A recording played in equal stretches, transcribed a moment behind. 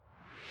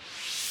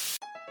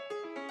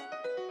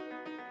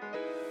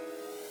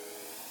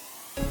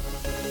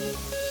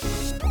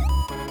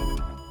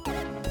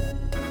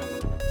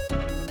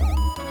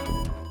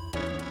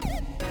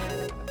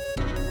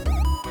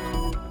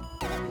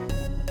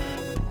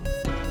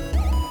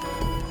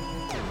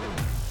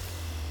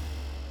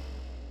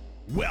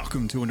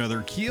Welcome to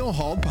another Keel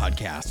Hauled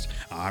podcast.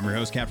 I'm your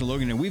host, Captain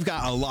Logan, and we've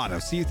got a lot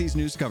of Sea of Thieves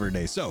news to cover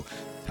today, so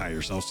tie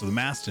yourselves to the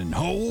mast and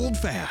hold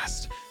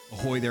fast.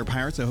 Ahoy there,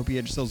 pirates. I hope you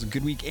had yourselves a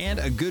good week and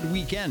a good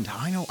weekend.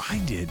 I know I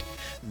did.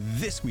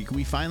 This week,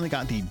 we finally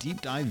got the deep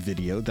dive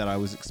video that I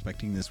was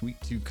expecting this week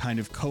to kind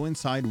of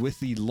coincide with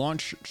the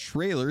launch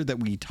trailer that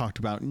we talked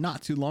about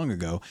not too long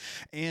ago.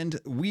 And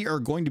we are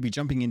going to be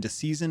jumping into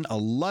season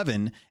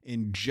 11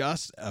 in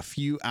just a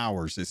few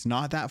hours. It's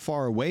not that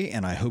far away,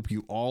 and I hope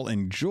you all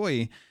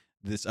enjoy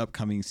this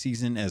upcoming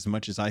season as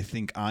much as I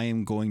think I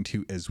am going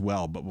to as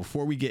well. But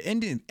before we get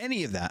into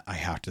any of that, I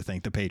have to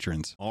thank the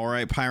patrons. All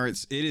right,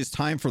 pirates, it is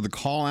time for the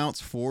call outs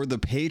for the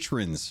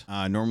patrons.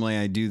 Normally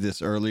I do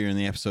this earlier in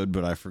the episode,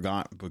 but I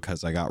forgot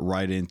because I got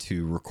right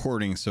into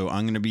recording. So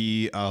I'm going to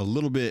be a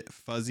little bit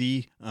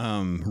fuzzy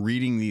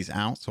reading these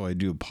out. So I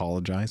do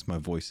apologize. My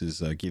voice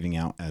is giving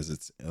out as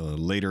it's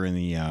later in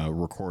the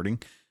recording.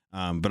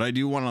 But I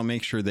do want to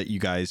make sure that you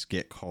guys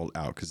get called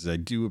out because I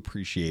do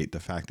appreciate the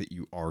fact that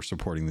you are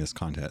supporting this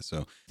content.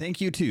 So thank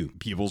you to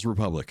People's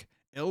Republic,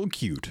 L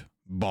Cute,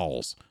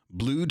 Balls,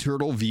 Blue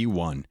Turtle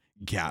V1,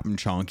 Captain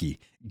Chonky,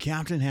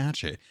 Captain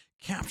Hatchet,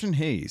 Captain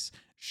Hayes,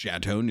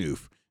 Chateau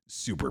Neuf,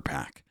 Super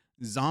Pack,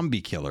 Zombie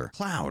Killer,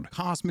 Cloud,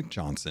 Cosmic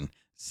Johnson,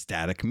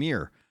 Static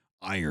Mirror,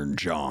 Iron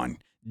John,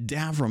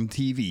 Davram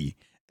TV,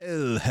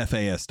 El Jefe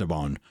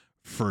Esteban,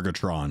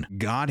 Fergatron,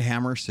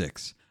 Godhammer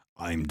 6,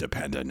 I'm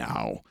Dependent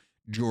Now,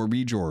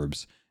 Jorby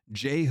Jorbs,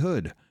 Jay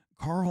Hood,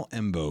 Carl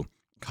Embo,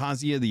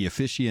 Kazia the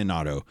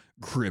Aficionado,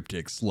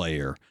 Cryptic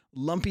Slayer,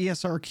 Lumpy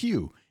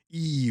SRQ,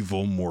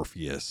 Evil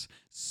Morpheus,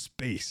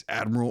 Space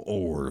Admiral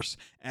Ors,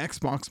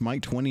 Xbox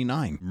Mike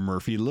 29,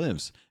 Murphy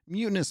Lives,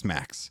 Mutinous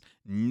Max,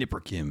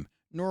 Nipperkim,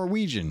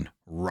 Norwegian,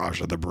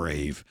 Raja the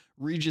Brave,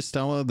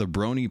 Registella the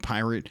Brony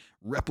Pirate,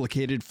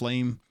 Replicated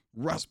Flame,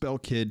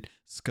 Rustbell Kid,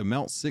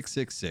 Skamelt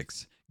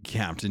 666,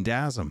 Captain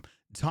Dasm,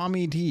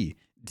 Tommy D,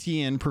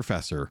 TN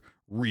Professor,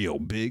 Real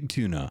Big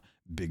Tuna,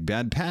 Big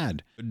Bad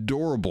Pad,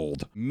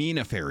 Adorabold,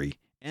 Mina Fairy,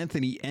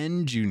 Anthony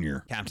N. Jr.,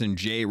 Captain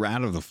J.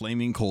 Rat of the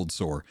Flaming Cold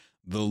Sore,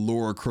 The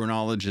Lore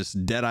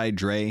Chronologist Deadeye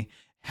Dre,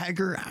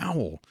 Hager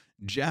Owl,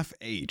 Jeff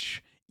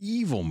H.,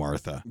 Evil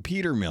Martha,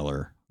 Peter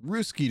Miller,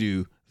 Ruski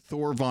Doo,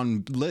 Thor Von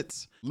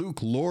Blitz,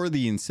 Luke Lore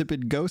the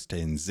Insipid Ghost,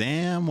 and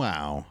Zam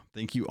Wow.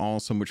 Thank you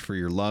all so much for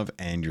your love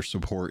and your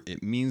support.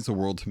 It means the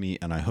world to me,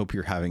 and I hope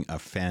you're having a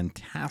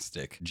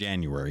fantastic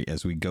January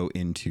as we go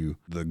into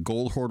the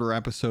Gold Hoarder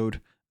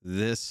episode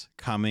this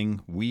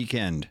coming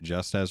weekend.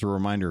 Just as a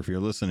reminder, if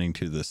you're listening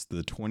to this,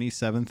 the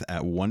 27th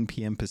at 1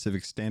 p.m.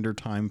 Pacific Standard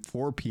Time,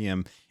 4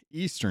 p.m.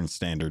 Eastern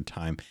Standard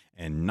Time,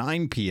 and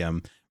 9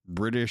 p.m.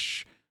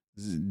 British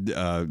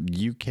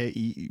UK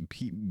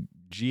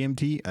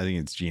GMT. I think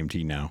it's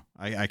GMT now.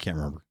 I can't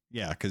remember.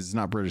 Yeah, because it's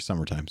not British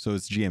summertime, so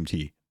it's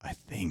GMT. I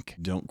think.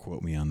 Don't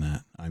quote me on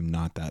that. I'm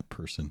not that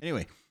person.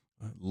 Anyway,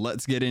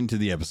 let's get into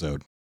the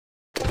episode.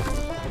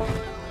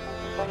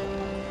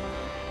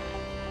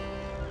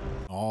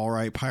 All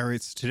right,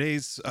 pirates.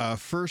 Today's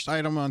first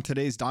item on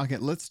today's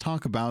docket. Let's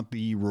talk about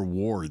the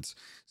rewards.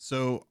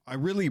 So I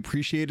really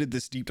appreciated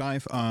this deep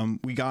dive.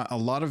 We got a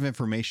lot of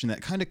information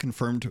that kind of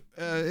confirmed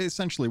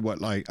essentially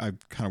what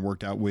I've kind of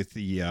worked out with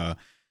the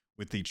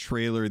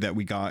trailer that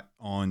we got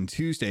on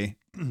Tuesday.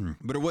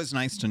 But it was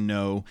nice to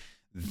know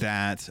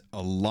that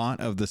a lot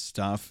of the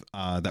stuff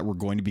that we're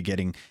going to be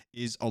getting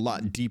is a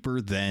lot deeper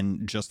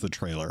than just the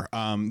trailer.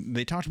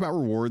 They talked about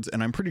rewards,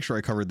 and I'm pretty sure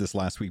I covered this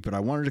last week, but I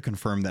wanted to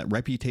confirm that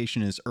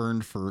reputation is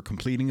earned for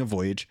completing a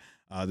voyage.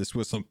 This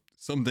was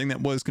something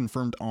that was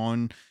confirmed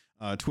on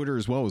Twitter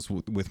as well as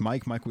with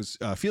Mike. Mike was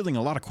fielding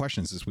a lot of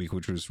questions this week,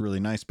 which was really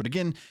nice. But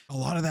again, a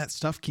lot of that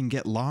stuff can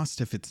get lost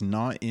if it's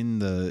not in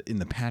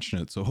the patch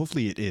notes. So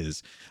hopefully it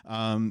is.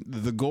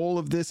 The goal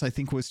of this, I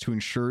think, was to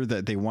ensure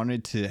that they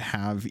wanted to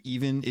have,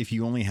 even if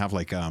you only have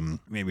like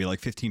maybe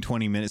like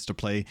 15-20 minutes to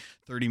play,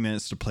 30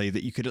 minutes to play,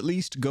 that you could at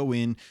least go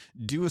in,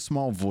 do a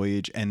small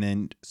voyage, and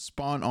then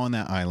spawn on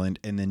that island,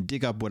 and then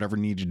dig up whatever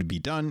needed to be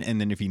done. And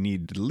then if you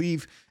needed to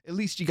leave, at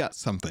least you got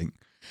something.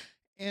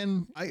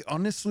 And I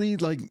honestly,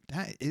 like,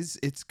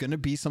 it's going to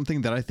be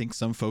something that I think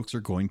some folks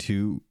are going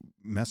to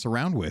mess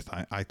around with.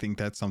 I think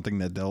that's something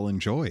that they'll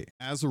enjoy.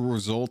 As a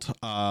result,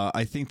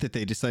 I think that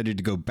they decided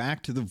to go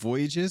back to the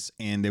voyages,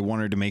 and they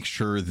wanted to make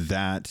sure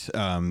that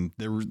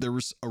there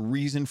was a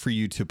reason for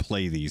you to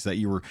play these, that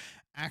you were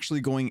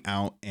actually going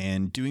out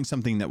and doing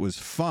something that was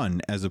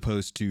fun as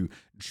opposed to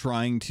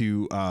trying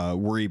to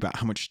worry about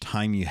how much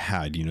time you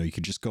had. You know, you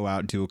could just go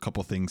out, do a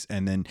couple things,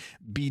 and then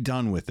be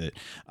done with it.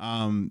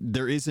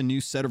 There is a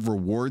new set of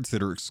rewards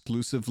that are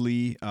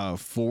exclusively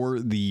for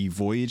the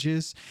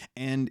voyages,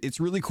 and it's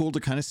really cool to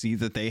kind of see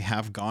that they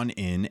have gone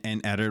in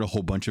and added a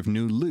whole bunch of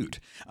new loot.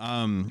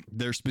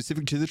 They're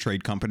specific to the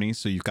trade companies,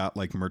 so you've got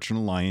like Merchant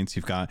Alliance,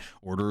 you've got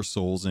Order of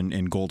Souls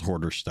and Gold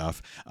Hoarder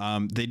stuff.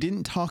 They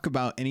didn't talk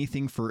about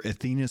anything for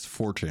Athena's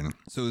Fortune,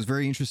 so it was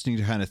very interesting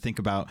to kind of think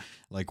about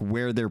like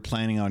where they're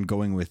planning on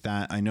going with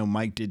that. I know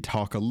Mike did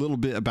talk a little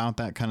bit about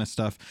that kind of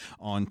stuff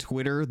on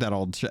Twitter that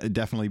I'll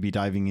definitely be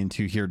diving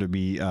into here to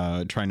be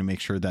trying to make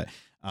sure that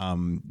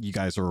you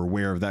guys are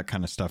aware of that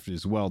kind of stuff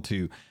as well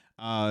too.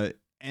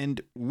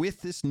 And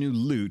with this new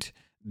loot,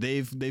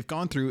 they've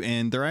gone through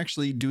and they're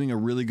actually doing a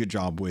really good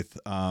job with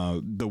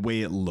the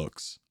way it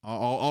looks.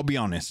 I'll be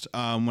honest.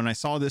 When I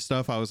saw this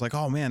stuff, I was like,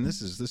 oh man,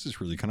 this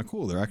is really kind of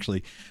cool. They're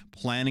actually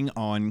planning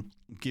on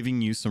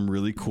giving you some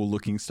really cool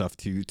looking stuff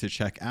to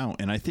check out.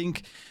 And I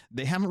think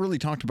they haven't really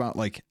talked about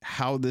like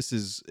how this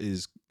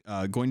is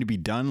going to be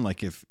done.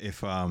 Like if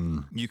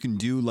you can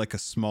do like a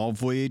small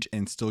voyage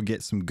and still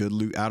get some good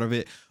loot out of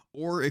it,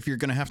 or if you're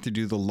going to have to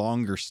do the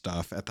longer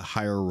stuff at the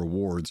higher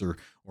rewards or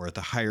at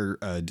the higher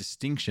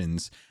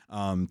distinctions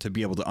to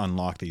be able to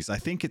unlock these. I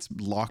think it's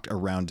locked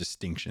around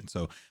distinction.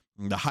 So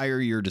the higher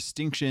your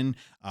distinction,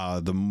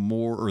 the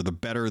more or the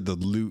better the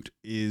loot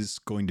is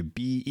going to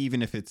be,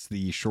 even if it's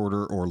the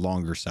shorter or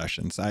longer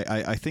sessions.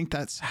 I think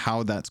that's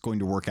how that's going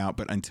to work out.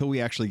 But until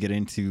we actually get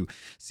into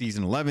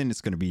season 11,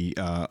 it's going to be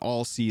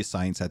all Sea of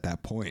Science at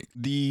that point.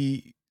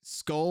 The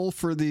skull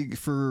for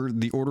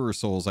the Order of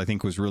Souls, I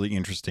think, was really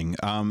interesting.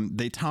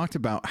 They talked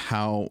about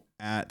how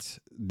at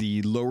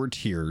the lower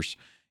tiers,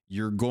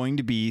 you're going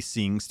to be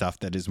seeing stuff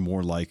that is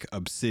more like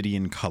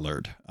obsidian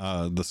colored.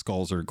 The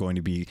skulls are going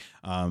to be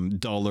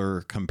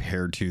duller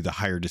compared to the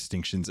higher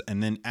distinctions.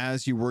 And then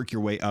as you work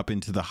your way up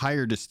into the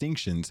higher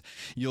distinctions,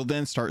 you'll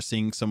then start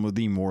seeing some of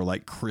the more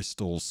like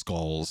crystal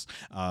skulls,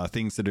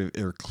 things that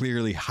are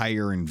clearly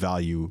higher in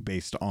value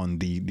based on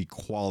the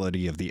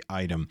quality of the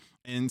item.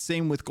 And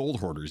same with gold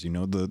hoarders. You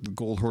know, the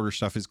gold hoarder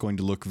stuff is going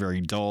to look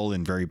very dull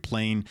and very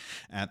plain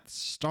at the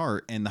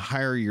start, and the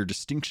higher your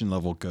distinction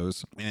level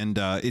goes. And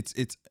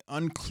it's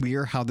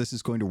unclear how this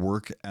is going to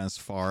work as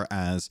far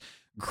as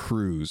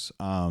crews.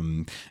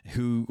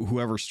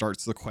 Whoever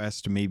starts the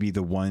quest may be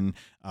the one,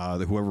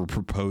 whoever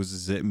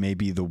proposes it may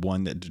be the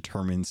one that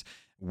determines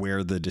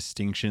where the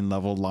distinction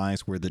level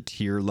lies, where the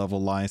tier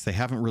level lies. They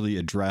haven't really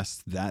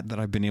addressed that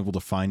I've been able to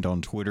find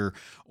on Twitter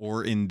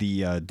or in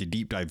the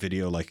deep dive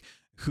video, like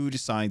who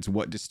decides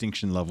what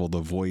distinction level the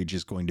voyage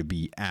is going to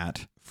be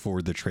at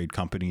for the trade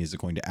company. Is it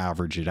going to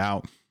average it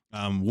out?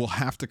 We'll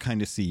have to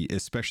kind of see,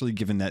 especially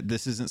given that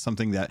this isn't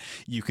something that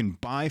you can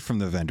buy from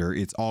the vendor.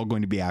 It's all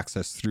going to be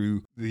accessed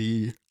through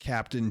the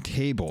captain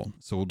table.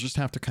 So we'll just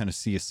have to kind of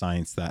see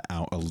science that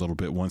out a little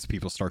bit once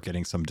people start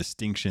getting some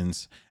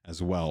distinctions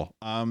as well.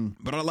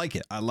 But I like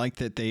it. I like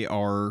that they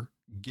are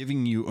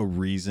giving you a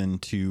reason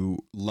to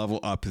level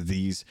up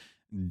these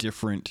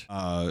different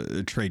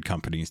trade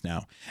companies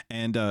now.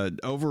 And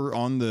over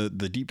on the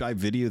deep dive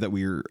video that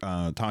we're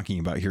talking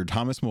about here,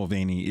 Thomas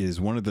Mulvaney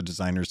is one of the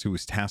designers who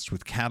was tasked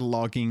with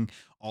cataloging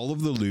all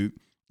of the loot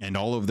and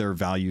all of their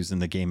values in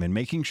the game and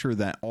making sure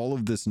that all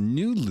of this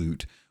new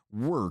loot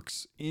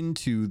works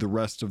into the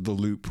rest of the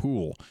loot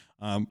pool.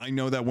 I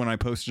know that when I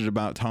posted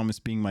about Thomas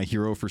being my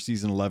hero for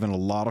season 11, a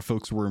lot of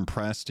folks were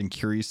impressed and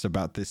curious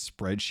about this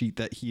spreadsheet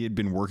that he had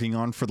been working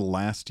on for the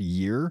last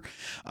year.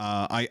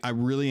 I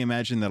really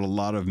imagine that a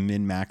lot of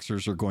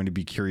min-maxers are going to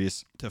be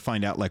curious to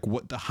find out like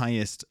what the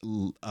highest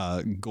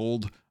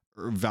gold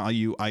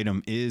value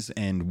item is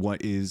and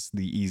what is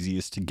the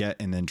easiest to get,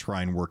 and then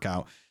try and work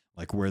out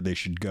like where they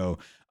should go.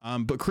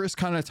 But Chris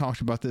kind of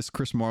talked about this.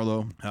 Chris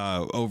Marlowe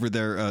over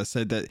there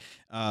said that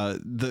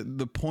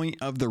the point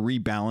of the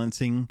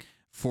rebalancing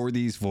for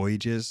these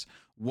voyages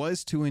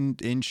was to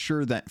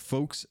ensure that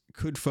folks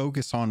could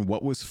focus on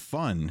what was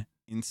fun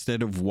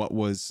instead of what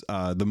was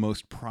the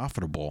most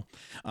profitable.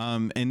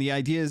 And the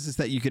idea is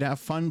that you could have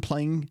fun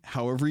playing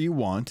however you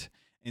want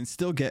and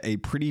still get a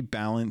pretty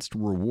balanced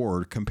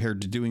reward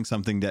compared to doing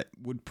something that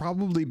would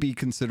probably be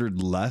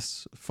considered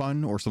less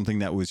fun or something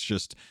that was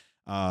just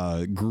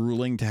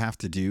grueling to have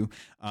to do.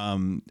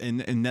 And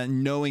that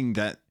knowing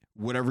that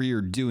whatever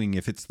you're doing,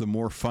 if it's the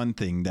more fun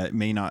thing that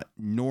may not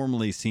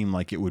normally seem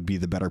like it would be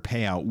the better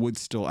payout, would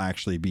still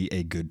actually be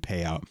a good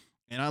payout.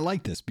 And I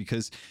like this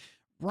because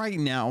right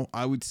now,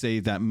 I would say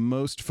that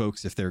most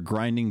folks, if they're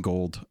grinding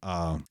gold,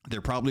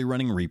 they're probably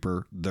running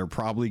Reaper. They're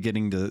probably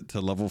getting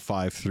to level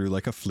 5 through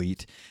like a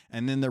fleet.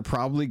 And then they're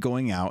probably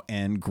going out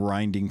and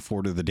grinding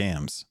Fort of the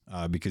Dams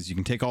because you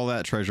can take all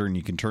that treasure and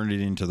you can turn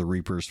it into the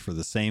Reapers for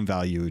the same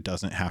value. It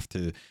doesn't have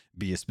to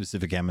be a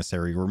specific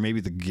emissary, or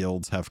maybe the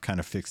guilds have kind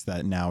of fixed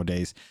that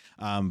nowadays.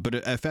 But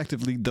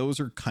effectively, those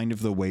are kind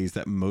of the ways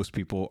that most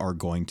people are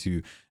going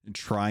to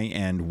try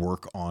and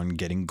work on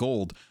getting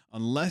gold,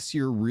 unless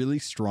you're really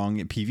strong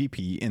at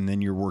PvP and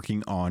then you're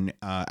working on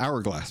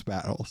hourglass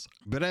battles.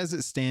 But as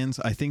it stands,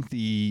 I think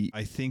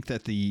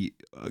that the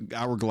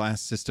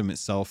hourglass system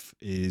itself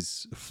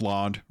is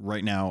flawed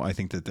right now. I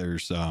think that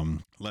there's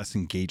less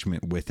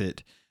engagement with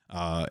it.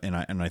 And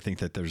I think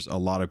that there's a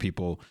lot of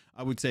people,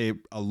 I would say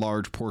a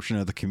large portion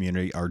of the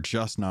community are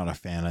just not a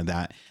fan of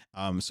that.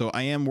 So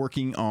I am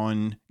working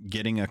on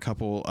getting a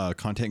couple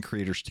content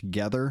creators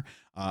together.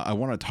 I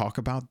want to talk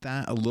about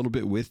that a little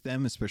bit with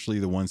them, especially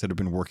the ones that have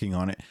been working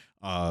on it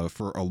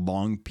for a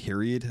long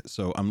period.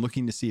 So I'm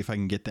looking to see if I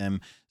can get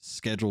them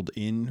scheduled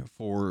in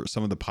for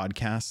some of the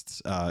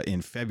podcasts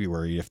in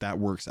February. If that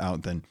works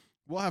out, then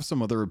We'll have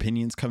some other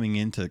opinions coming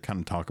in to kind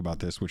of talk about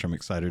this, which I'm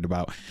excited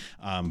about.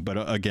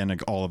 But again,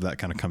 like, all of that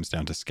kind of comes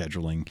down to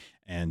scheduling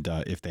and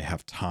if they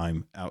have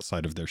time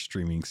outside of their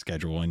streaming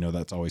schedule. I know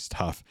that's always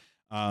tough.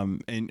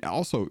 And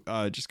also,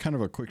 just kind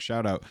of a quick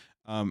shout out,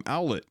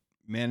 Owlet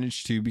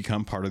managed to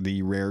become part of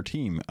the Rare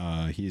team.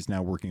 He is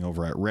now working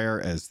over at Rare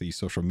as the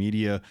social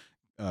media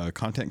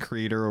content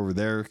creator over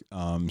there.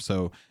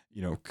 So,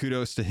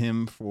 kudos to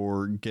him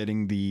for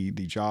getting the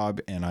job.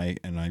 And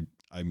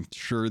I'm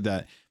sure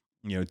that,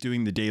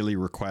 doing the daily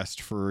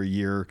request for a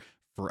year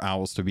for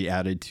Owls to be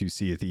added to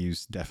Sea of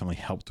Thieves definitely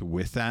helped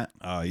with that.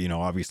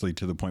 Obviously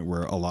to the point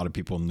where a lot of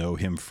people know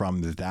him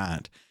from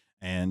that.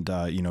 And,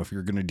 if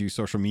you're going to do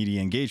social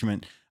media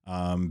engagement,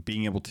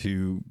 being able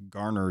to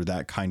garner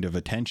that kind of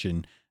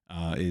attention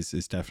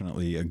is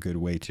definitely a good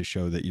way to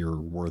show that you're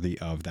worthy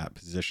of that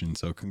position.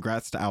 So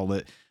congrats to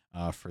Owlet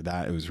for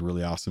that. It was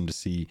really awesome to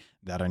see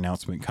that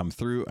announcement come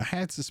through. I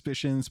had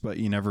suspicions, but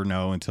you never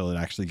know until it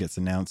actually gets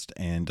announced,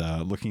 and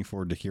looking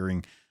forward to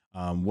hearing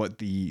what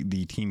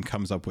the team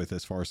comes up with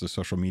as far as the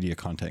social media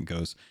content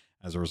goes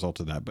as a result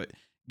of that. But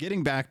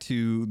getting back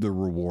to the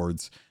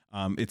rewards,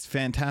 it's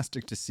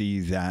fantastic to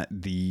see that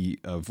the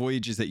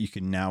voyages that you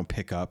can now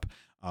pick up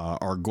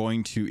are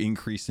going to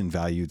increase in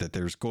value, that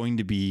there's going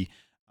to be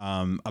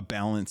a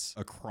balance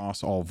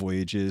across all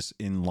voyages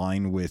in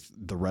line with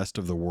the rest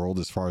of the world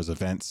as far as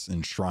events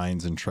and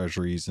shrines and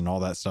treasuries and all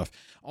that stuff.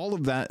 All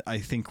of that, I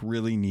think,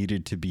 really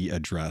needed to be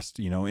addressed,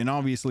 and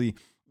obviously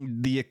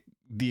the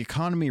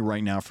economy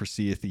right now for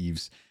Sea of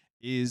Thieves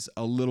is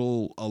a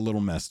little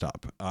messed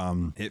up.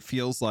 It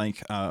feels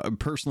like,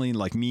 personally,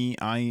 like me,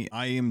 I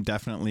am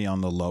definitely on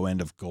the low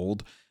end of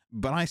gold,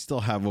 but I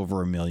still have over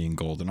 1 million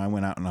gold. And I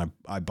went out and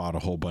I bought a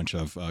whole bunch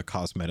of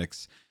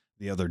cosmetics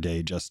the other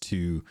day just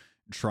to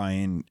try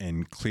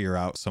and clear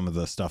out some of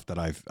the stuff that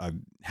I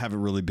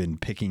haven't really been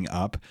picking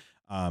up,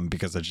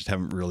 because I just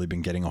haven't really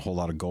been getting a whole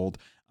lot of gold.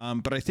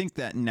 But I think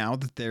that now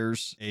that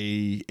there's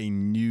a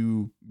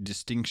new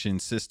distinction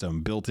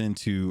system built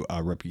into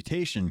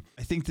reputation,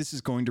 I think this is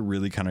going to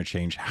really kind of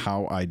change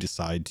how I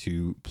decide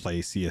to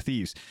play Sea of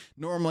Thieves.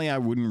 Normally, I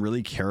wouldn't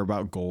really care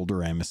about gold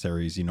or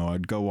emissaries.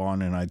 I'd go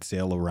on and I'd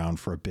sail around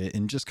for a bit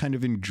and just kind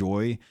of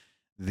enjoy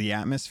the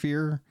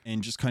atmosphere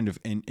and just kind of,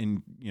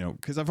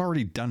 because I've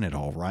already done it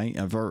all, right?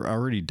 I've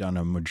already done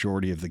a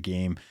majority of the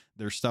game.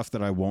 There's stuff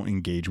that I won't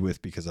engage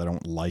with because I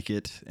don't like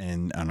it.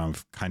 And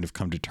I've kind of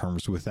come to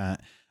terms with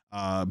that.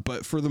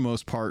 But for the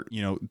most part,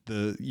 you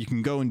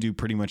can go and do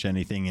pretty much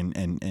anything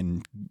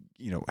and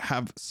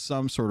have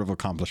some sort of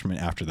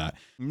accomplishment after that.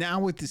 Now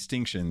with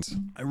distinctions,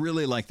 I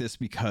really like this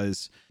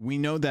because we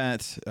know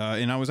that,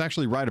 and I was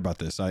actually right about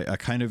this. I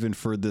kind of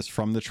inferred this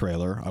from the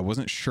trailer. I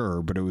wasn't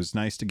sure, but it was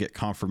nice to get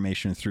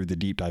confirmation through the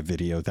deep dive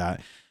video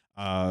that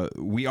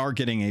we are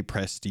getting a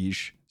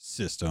prestige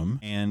system.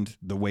 And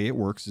the way it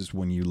works is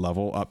when you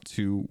level up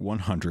to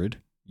 100,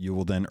 you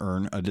will then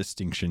earn a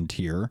distinction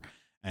tier.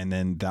 And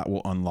then that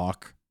will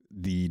unlock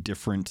the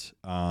different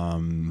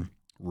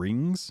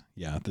rings.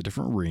 Yeah, the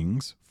different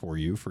rings for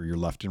you for your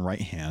left and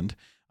right hand.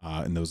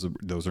 And those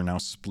are now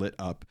split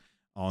up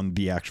on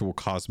the actual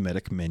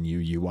cosmetic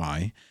menu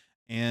UI.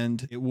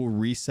 And it will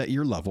reset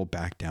your level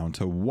back down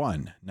to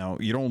 1. Now,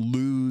 you don't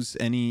lose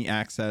any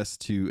access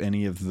to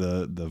any of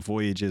the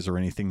voyages or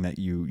anything that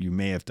you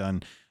may have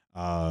done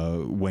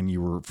when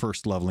you were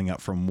first leveling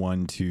up from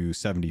 1 to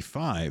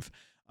 75.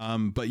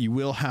 But you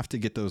will have to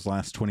get those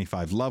last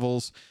 25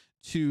 levels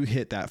to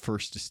hit that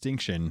first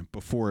distinction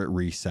before it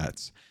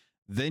resets.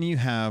 Then you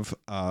have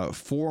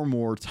 4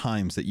 more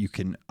times that you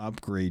can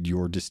upgrade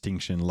your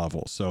distinction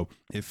level. So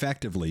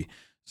effectively,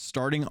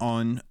 starting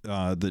on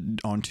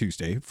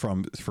Tuesday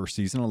for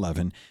season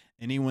 11,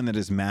 anyone that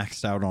is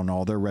maxed out on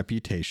all their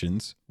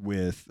reputations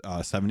with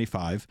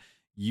 75,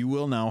 you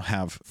will now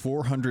have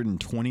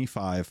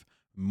 425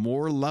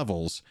 more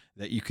levels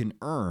that you can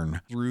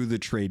earn through the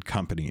trade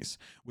companies,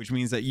 which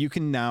means that you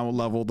can now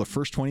level the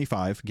first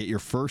 25, get your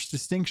first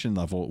distinction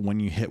level when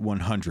you hit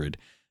 100,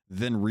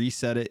 then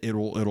reset it.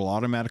 It'll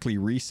automatically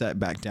reset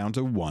back down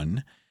to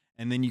 1.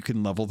 And then you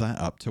can level that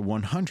up to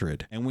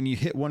 100. And when you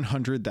hit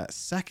 100 that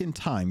second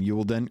time, you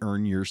will then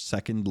earn your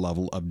second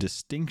level of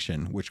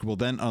distinction, which will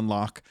then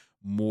unlock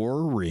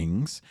more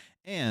rings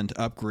and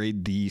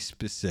upgrade the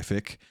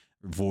specific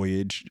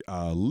voyage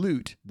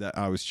loot that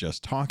I was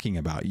just talking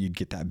about. You'd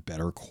get that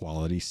better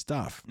quality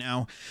stuff.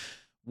 Now,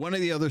 one of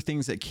the other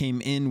things that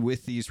came in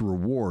with these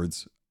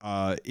rewards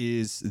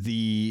is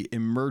the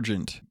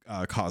emergent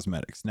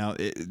cosmetics. Now,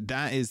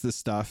 that is the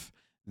stuff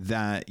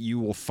that you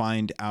will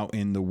find out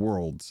in the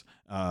worlds.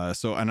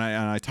 And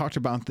I talked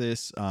about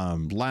this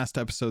last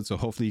episode, so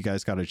hopefully you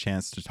guys got a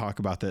chance to talk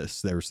about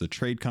this. There's the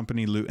trade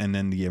company loot and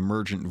then the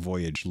emergent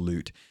voyage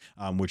loot,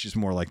 which is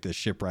more like the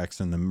shipwrecks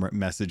and the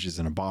messages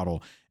in a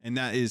bottle. And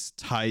that is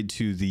tied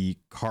to the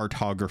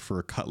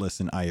cartographer, cutlass,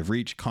 and Eye of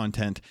Reach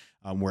content.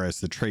 Whereas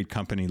the trade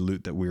company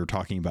loot that we were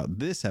talking about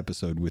this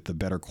episode with the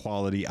better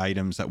quality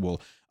items that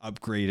will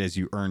upgrade as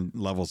you earn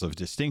levels of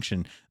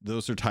distinction,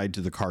 those are tied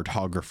to the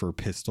cartographer,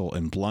 pistol,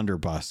 and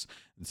blunderbuss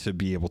to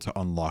be able to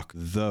unlock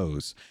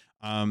those.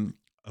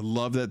 I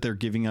love that they're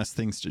giving us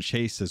things to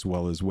chase as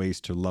well as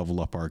ways to level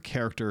up our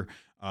character.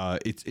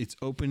 It's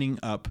opening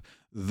up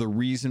the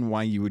reason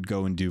why you would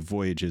go and do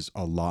voyages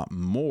a lot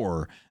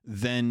more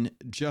than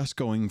just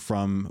going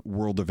from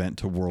world event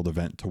to world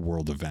event to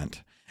world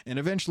event. And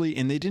eventually,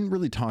 and they didn't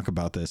really talk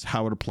about this,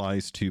 how it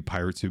applies to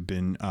pirates who've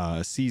been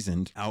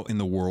seasoned out in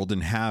the world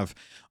and have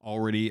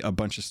already a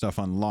bunch of stuff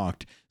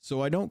unlocked.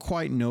 So I don't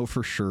quite know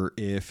for sure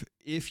if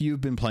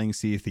you've been playing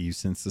Sea of Thieves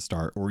since the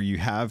start, or you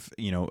have,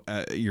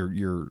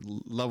 your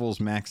levels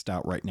maxed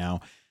out right now,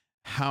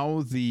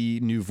 how the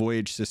new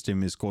voyage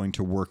system is going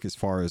to work as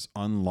far as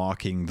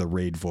unlocking the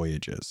raid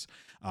voyages,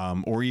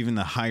 or even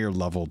the higher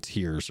level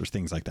tiers or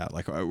things like that.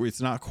 Like, it's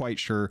not quite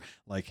sure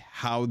like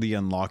how the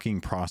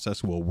unlocking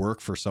process will work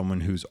for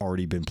someone who's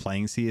already been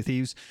playing Sea of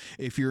Thieves.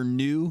 If you're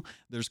new,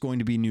 there's going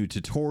to be new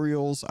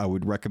tutorials. I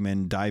would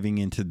recommend diving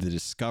into the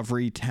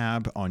discovery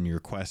tab on your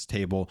quest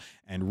table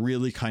and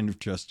really kind of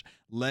just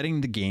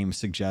letting the game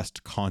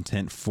suggest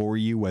content for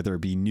you, whether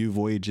it be new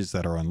voyages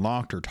that are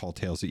unlocked or tall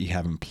tales that you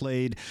haven't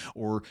played,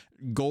 or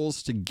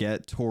goals to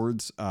get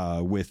towards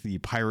with the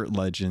Pirate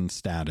Legend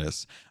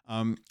status.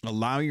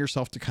 Allow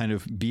yourself to kind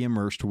of be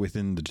immersed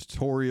within the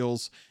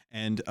tutorials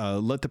and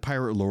let the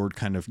Pirate Lord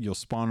kind of, you'll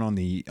spawn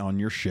on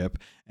your ship,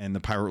 and the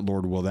Pirate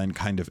Lord will then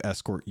kind of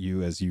escort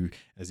you as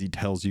he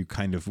tells you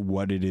kind of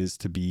what it is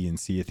to be in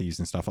Sea of Thieves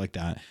and stuff like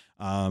that.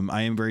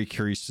 I am very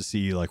curious to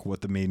see like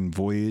what the maiden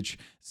voyage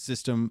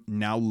system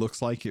now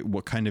looks like,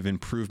 what kind of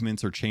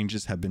improvements or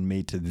changes have been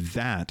made to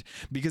that,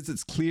 because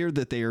it's clear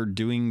that they are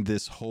doing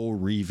this whole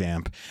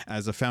revamp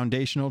as a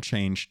foundational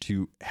change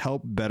to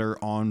help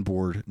better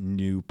onboard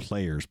new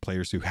players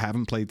who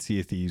haven't played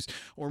Sea of Thieves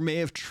or may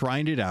have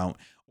tried it out,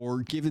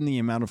 or given the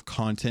amount of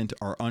content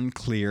are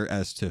unclear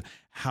as to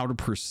how to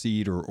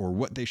proceed or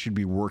what they should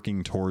be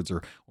working towards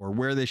or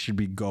where they should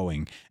be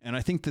going. And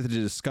I think that the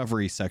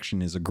discovery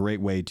section is a great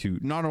way to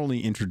not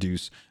only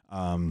introduce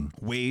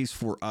ways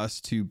for us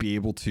to be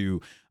able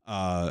to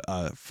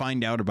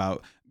find out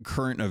about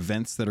current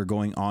events that are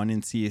going on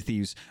in Sea of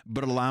Thieves,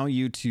 but allow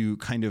you to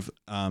kind of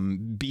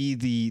be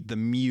the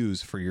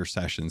muse for your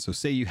session. So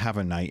say you have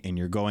a night and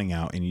you're going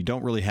out and you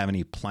don't really have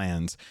any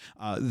plans.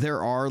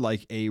 There are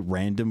like a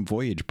random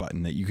voyage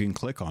button that you can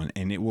click on,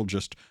 and it will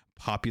just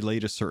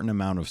populate a certain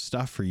amount of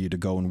stuff for you to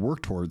go and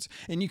work towards.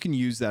 And you can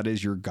use that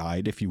as your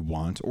guide if you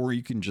want, or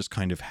you can just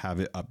kind of have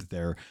it up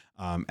there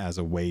as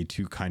a way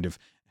to kind of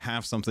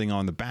have something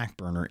on the back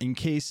burner in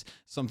case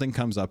something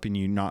comes up and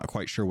you're not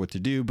quite sure what to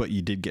do, but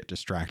you did get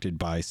distracted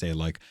by, say,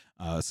 like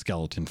a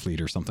skeleton fleet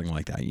or something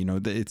like that. You know,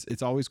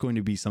 it's always going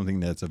to be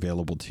something that's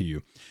available to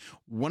you.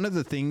 One of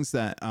the things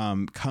that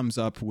comes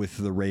up with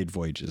the raid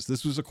voyages,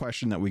 this was a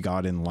question that we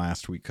got in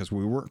last week because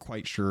we weren't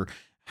quite sure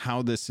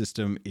how this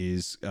system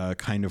is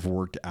kind of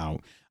worked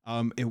out.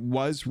 It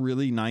was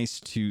really nice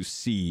to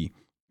see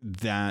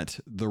that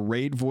the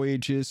raid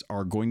voyages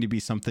are going to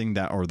be something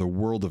that are the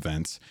world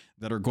events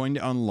that are going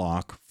to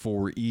unlock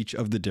for each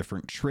of the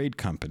different trade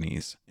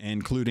companies,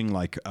 including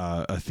like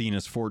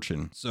Athena's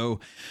Fortune. So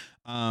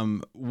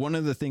one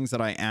of the things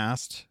that I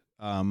asked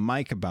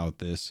Mike about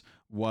this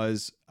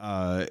was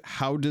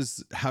how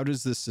does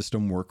this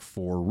system work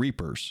for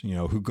Reapers, you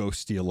know, who go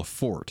steal a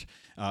fort?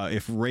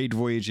 If raid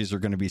voyages are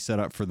going to be set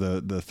up for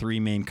the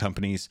three main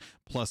companies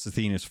plus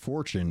Athena's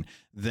Fortune,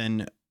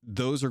 then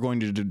those are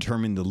going to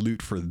determine the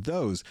loot for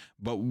those.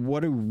 But what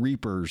do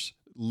Reapers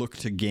look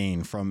to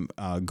gain from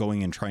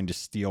going and trying to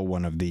steal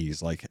one of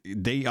these? Like,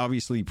 they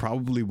obviously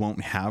probably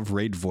won't have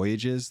raid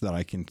voyages that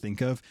I can think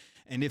of.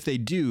 And if they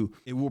do,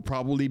 it will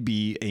probably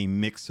be a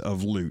mix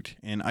of loot.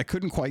 And I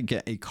couldn't quite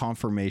get a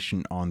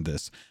confirmation on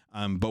this.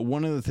 But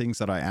one of the things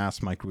that I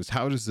asked Mike was,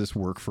 how does this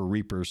work for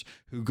Reapers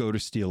who go to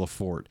steal a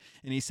fort?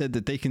 And he said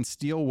that they can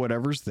steal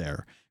whatever's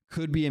there.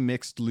 Could be a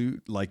mixed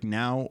loot like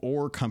now,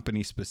 or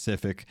company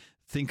specific.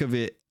 Think of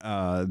it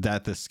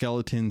that the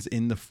skeletons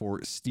in the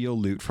fort steal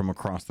loot from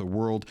across the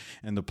world,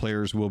 and the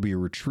players will be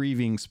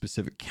retrieving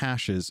specific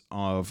caches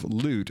of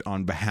loot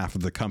on behalf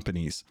of the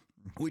companies.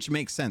 Which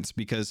makes sense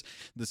because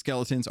the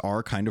skeletons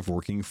are kind of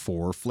working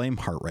for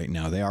Flameheart right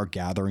now. They are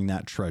gathering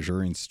that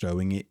treasure and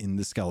stowing it in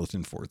the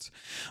skeleton forts.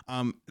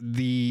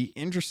 The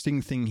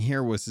interesting thing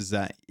here is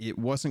that it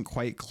wasn't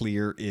quite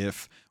clear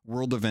if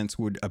world events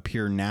would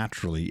appear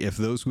naturally, if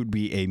those would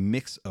be a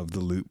mix of the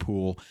loot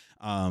pool,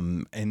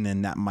 and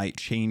then that might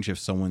change if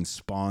someone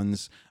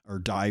spawns or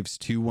dives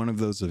to one of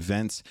those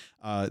events.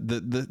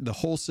 The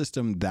whole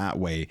system that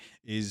way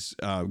is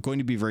going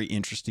to be very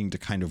interesting to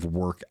kind of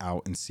work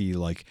out and see,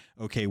 like,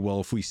 okay, well,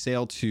 if we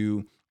sail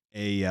to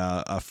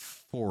a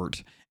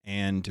fort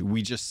and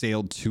we just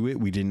sailed to it,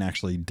 we didn't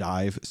actually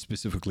dive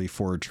specifically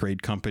for a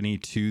trade company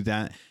to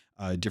that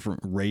different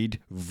raid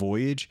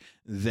voyage,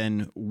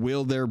 then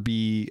will there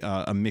be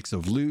a mix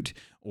of loot,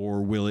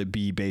 or will it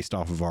be based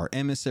off of our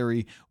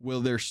emissary?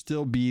 Will there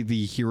still be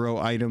the hero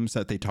items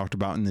that they talked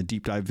about in the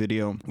deep dive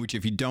video? Which,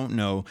 if you don't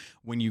know,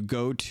 when you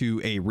go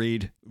to a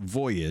raid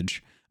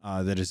voyage,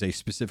 that is a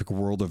specific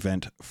world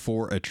event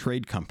for a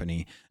trade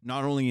company.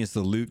 Not only is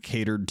the loot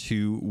catered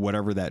to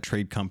whatever that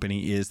trade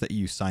company is that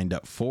you signed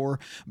up for,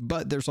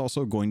 but there's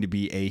also going to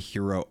be a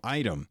hero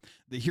item.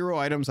 The hero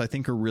items I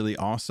think are really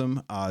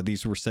awesome.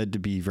 These were said to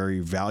be very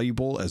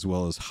valuable as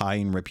well as high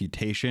in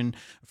reputation.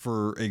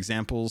 For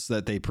examples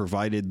that they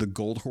provided, the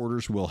Gold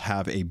Hoarders will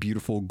have a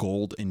beautiful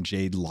gold and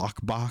jade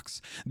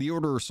lockbox. The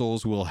Order of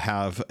Souls will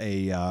have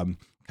a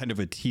kind of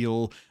a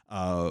teal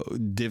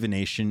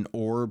divination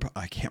orb.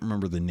 I can't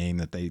remember the name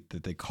that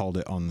they called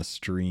it on the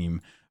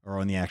stream or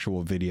on the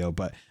actual video,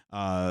 but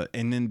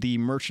and then the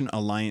Merchant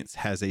Alliance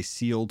has a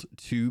sealed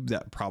tube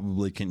that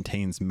probably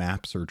contains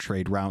maps or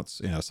trade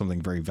routes,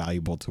 something very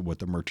valuable to what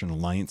the Merchant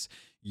Alliance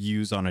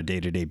use on a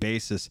day-to-day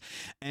basis.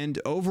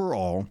 And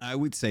overall, I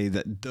would say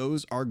that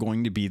those are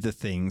going to be the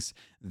things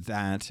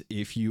that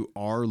if you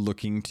are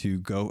looking to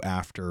go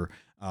after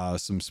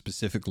some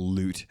specific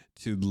loot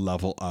to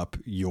level up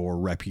your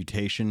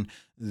reputation,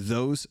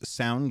 those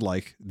sound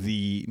like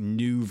the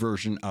new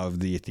version of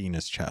the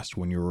Athena's chest.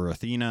 When you were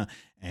Athena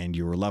and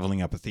you were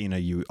leveling up Athena,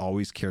 you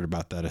always cared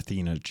about that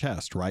Athena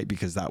chest, right?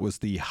 Because that was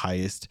the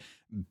highest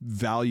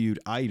valued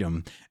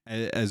item,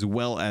 as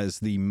well as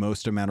the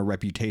most amount of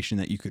reputation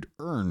that you could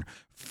earn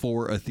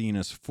for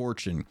Athena's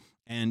fortune.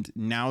 And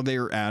now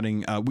they're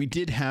adding, we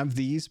did have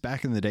these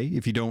back in the day.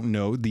 If you don't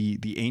know,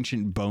 the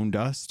ancient bone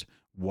dust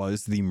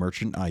was the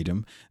merchant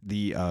item.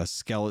 The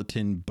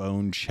skeleton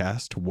bone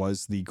chest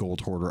was the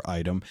Gold Hoarder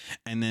item.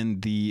 And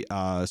then the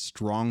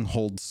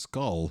stronghold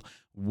skull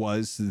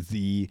was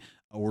the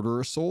Order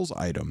of Souls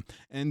item.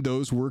 And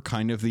those were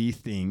kind of the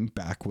thing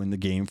back when the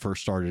game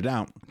first started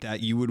out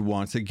that you would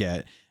want to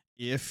get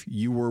if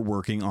you were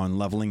working on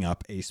leveling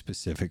up a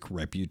specific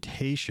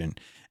reputation.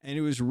 And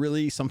it was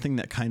really something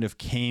that kind of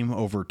came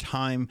over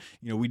time.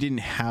 We didn't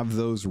have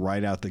those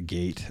right out the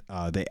gate.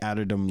 They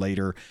added them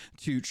later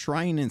to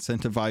try and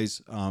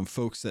incentivize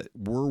folks that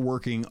were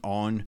working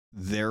on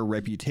their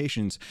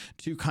reputations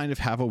to kind of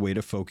have a way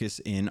to focus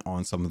in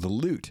on some of the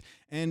loot.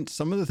 And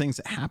some of the things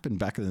that happened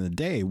back in the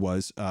day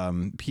was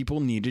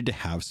people needed to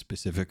have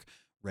specific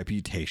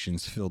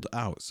reputations filled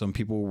out. Some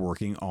people were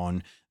working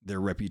on their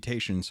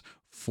reputations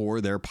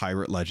for their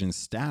Pirate Legends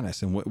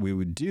status. And what we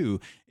would do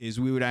is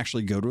we would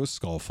actually go to a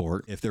skull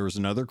fort. If there was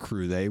another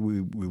crew there,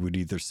 we would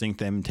either sink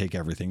them and take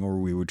everything, or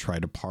we would try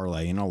to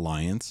parlay an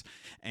alliance.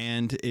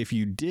 And if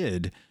you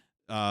did,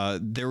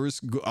 there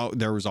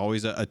was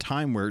always a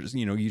time where,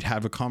 you'd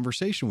have a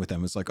conversation with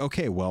them. It's like,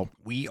 okay, well,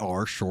 we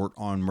are short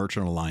on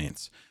Merchant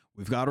Alliance.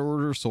 We've got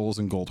Order of Souls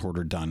and Gold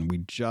Hoarder done. We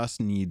just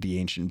need the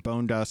ancient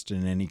bone dust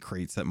and any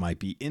crates that might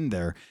be in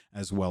there,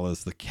 as well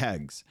as the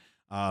kegs.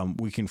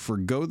 We can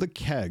forgo the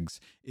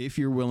kegs if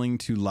you're willing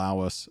to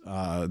allow us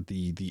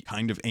the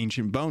kind of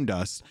ancient bone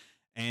dust,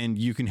 and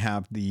you can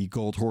have the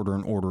Gold Hoarder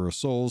and Order of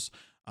Souls,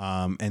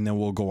 and then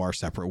we'll go our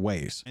separate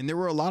ways. And there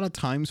were a lot of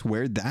times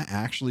where that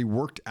actually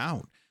worked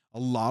out. A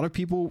lot of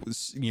people,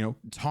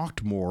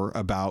 talked more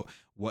about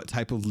what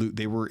type of loot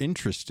they were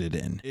interested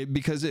in,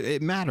 because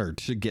it mattered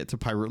to get to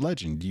Pirate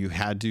Legend. You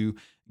had to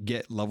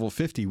get level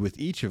 50 with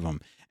each of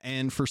them.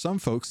 And for some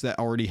folks that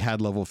already had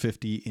level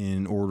 50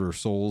 in Order of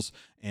Souls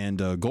and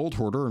Gold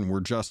Hoarder, and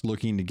were just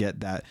looking to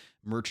get that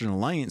Merchant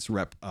Alliance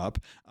rep up,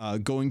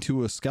 going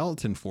to a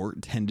skeleton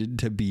fort tended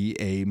to be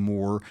a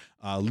more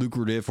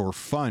lucrative or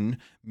fun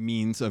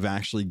means of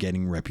actually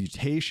getting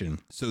reputation.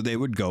 So they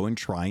would go and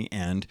try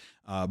and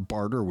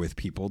barter with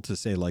people to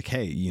say like,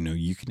 hey,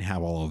 you can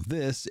have all of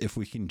this if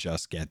we can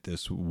just get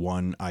this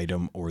one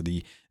item or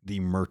the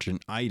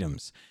merchant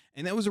items.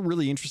 And that was a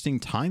really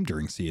interesting time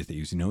during Sea of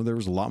Thieves. There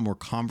was a lot more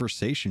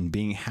conversation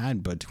being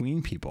had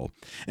between people.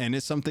 And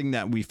it's something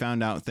that we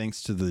found out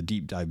thanks to the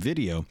deep dive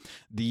video.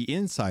 The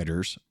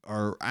insiders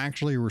are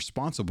actually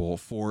responsible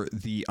for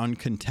the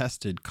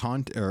uncontested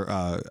caveat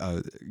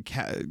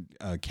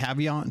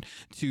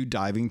to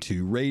diving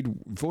to raid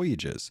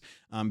voyages.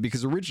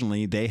 Because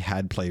originally they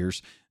had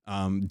players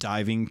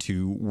diving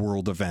to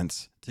world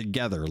events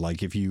together.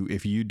 Like if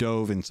you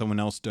dove and someone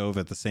else dove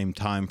at the same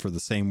time for the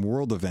same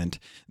world event,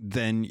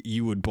 then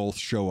you would both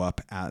show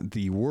up at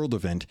the world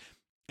event.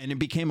 And it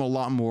became a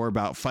lot more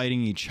about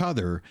fighting each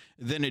other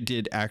than it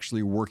did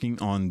actually working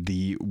on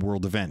the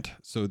world event.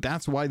 So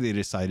that's why they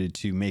decided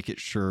to make it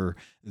sure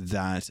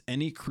that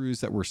any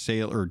crews that were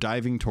or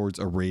diving towards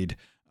a raid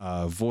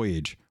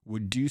voyage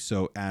would do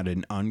so at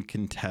an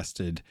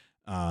uncontested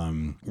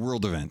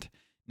world event.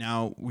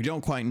 Now, we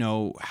don't quite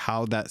know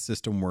how that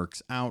system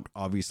works out.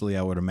 Obviously,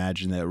 I would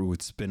imagine that it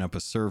would spin up a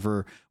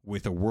server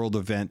with a world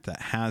event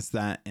that has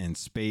that and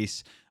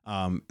space.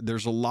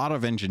 There's a lot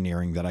of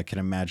engineering that I can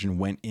imagine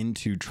went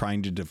into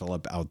trying to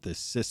develop out this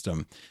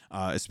system,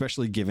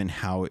 especially given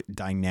how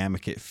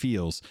dynamic it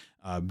feels,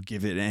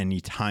 give it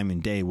any time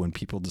and day when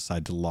people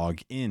decide to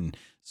log in.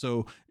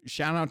 So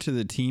shout out to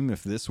the team.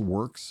 If this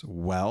works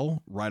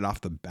well right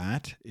off the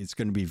bat, it's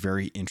going to be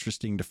very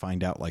interesting to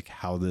find out like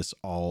how this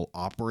all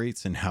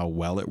operates and how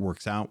well it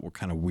works out, what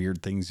kind of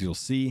weird things you'll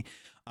see.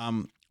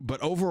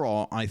 But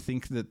overall, I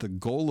think that the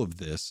goal of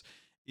this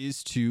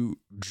is to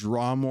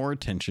draw more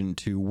attention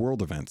to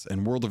world events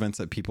and world events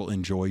that people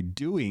enjoy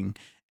doing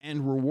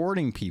and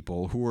rewarding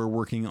people who are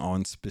working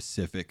on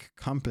specific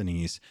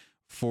companies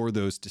for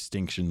those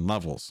distinction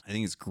levels. I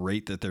think it's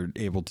great that they're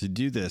able to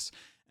do this.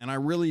 And I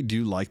really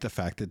do like the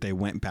fact that they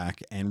went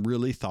back and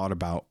really thought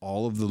about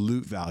all of the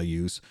loot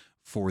values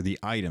for the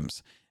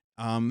items.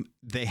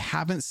 They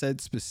haven't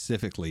said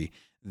specifically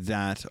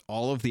that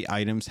all of the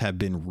items have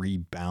been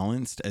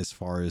rebalanced as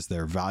far as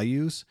their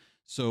values.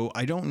 So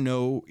I don't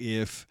know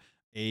if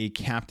a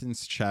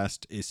captain's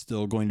chest is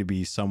still going to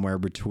be somewhere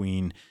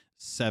between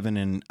 7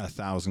 and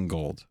 1,000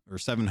 gold, or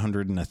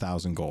 700 and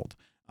 1,000 gold.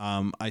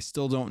 I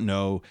still don't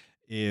know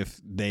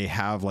if they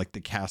have like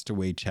the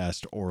castaway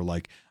chest or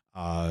like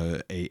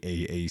a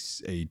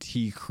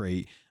tea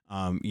crate,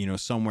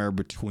 somewhere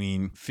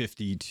between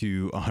 50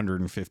 to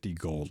 150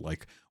 gold.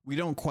 Like, we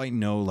don't quite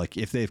know like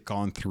if they've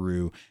gone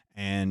through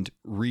and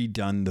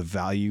redone the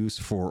values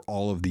for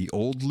all of the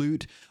old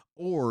loot,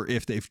 or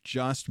if they've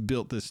just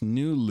built this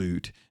new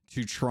loot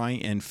to try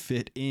and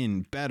fit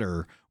in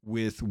better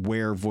with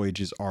where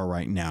voyages are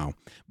right now.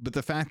 But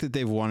the fact that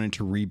they've wanted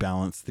to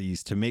rebalance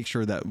these to make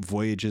sure that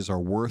voyages are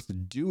worth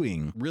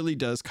doing really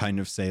does kind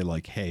of say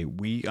like, hey,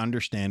 we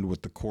understand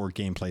what the core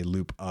gameplay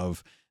loop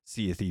of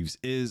Sea of Thieves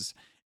is.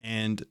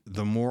 And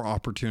the more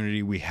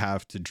opportunity we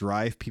have to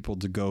drive people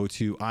to go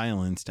to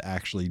islands to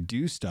actually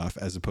do stuff,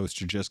 as opposed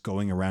to just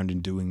going around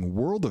and doing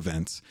world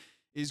events,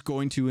 is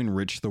going to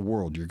enrich the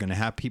world. You're going to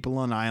have people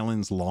on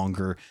islands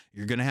longer.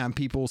 You're going to have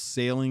people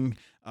sailing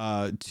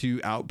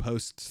to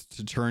outposts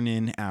to turn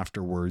in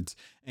afterwards.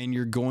 And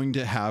you're going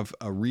to have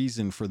a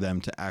reason for them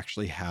to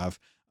actually have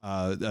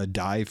a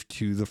dive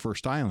to the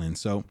first island.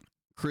 So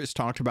Chris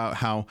talked about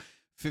how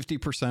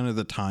 50% of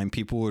the time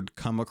people would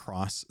come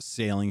across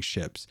sailing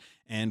ships,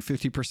 and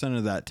 50%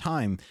 of that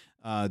time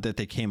that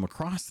they came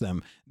across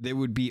them, they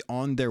would be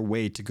on their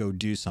way to go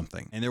do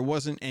something, and there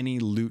wasn't any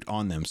loot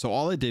on them. So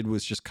all it did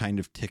was just kind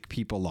of tick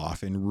people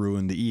off and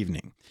ruin the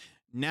evening.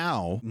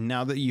 Now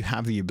that you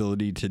have the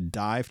ability to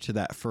dive to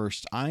that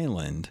first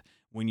island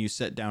when you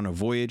set down a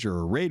voyage or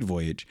a raid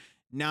voyage,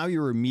 now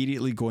you're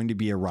immediately going to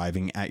be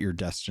arriving at your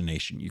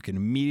destination. You can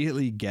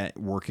immediately get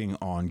working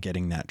on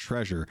getting that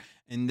treasure,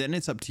 and then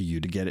it's up to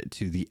you to get it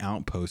to the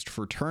outpost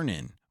for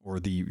turn-in, or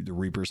the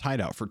Reaper's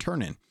hideout for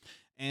turn-in.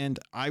 And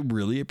I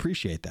really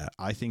appreciate that.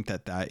 I think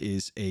that that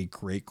is a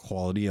great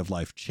quality of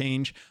life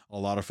change. A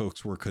lot of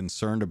folks were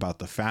concerned about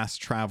the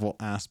fast travel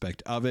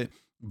aspect of it,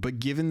 but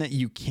given that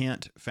you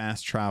can't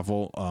fast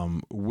travel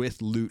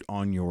with loot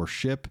on your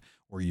ship,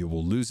 or you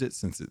will lose it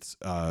since it's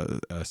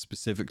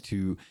specific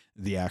to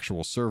the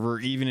actual server,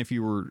 even if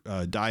you were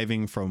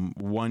diving from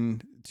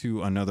one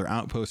to another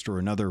outpost or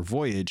another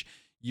voyage,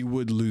 you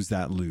would lose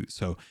that loot.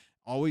 So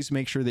always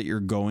make sure that you're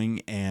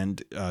going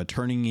and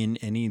turning in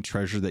any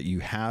treasure that you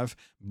have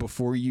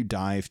before you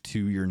dive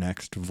to your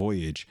next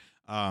voyage.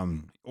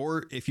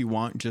 Or if you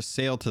want, just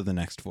sail to the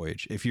next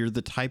voyage. If you're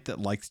the type that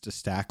likes to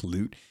stack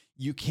loot,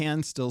 you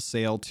can still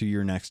sail to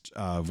your next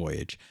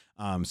voyage.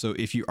 So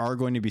if you are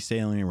going to be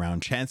sailing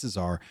around, chances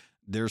are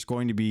there's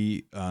going to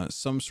be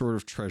some sort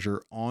of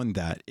treasure on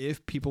that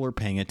if people are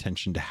paying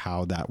attention to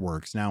how that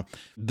works. Now,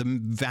 the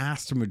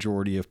vast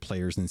majority of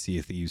players in Sea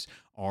of Thieves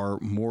are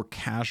more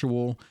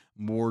casual,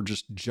 more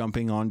just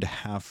jumping on to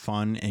have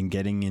fun and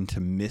getting into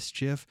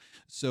mischief.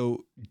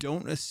 So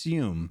don't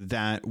assume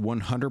that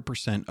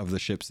 100% of the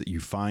ships that you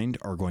find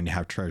are going to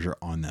have treasure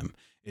on them.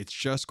 It's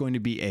just going to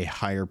be a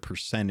higher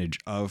percentage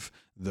of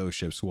those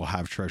ships will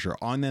have treasure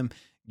on them,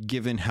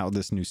 given how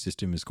this new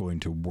system is going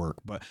to work.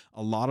 But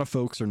a lot of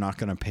folks are not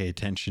going to pay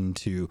attention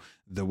to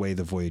the way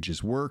the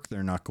voyages work.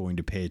 They're not going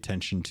to pay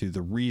attention to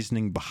the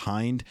reasoning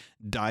behind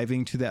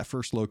diving to that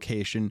first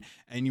location.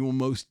 And you will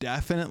most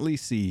definitely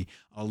see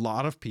a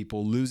lot of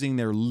people losing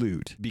their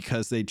loot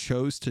because they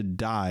chose to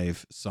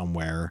dive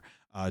somewhere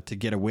to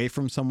get away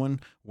from someone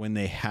when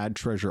they had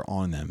treasure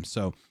on them.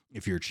 So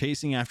if you're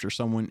chasing after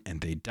someone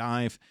and they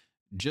dive,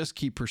 just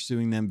keep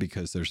pursuing them,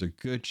 because there's a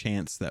good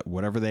chance that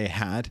whatever they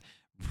had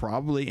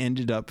probably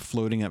ended up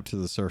floating up to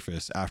the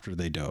surface after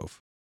they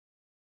dove.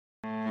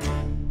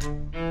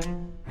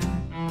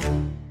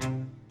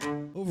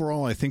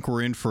 Overall, I think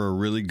we're in for a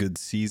really good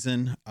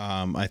season.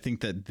 I think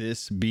that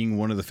this being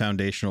one of the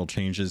foundational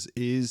changes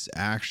is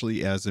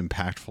actually as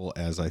impactful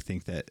as I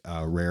think that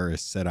Rare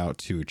is set out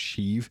to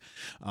achieve.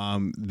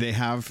 They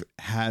have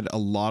had a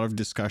lot of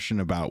discussion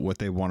about what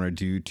they want to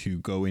do to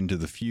go into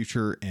the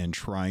future and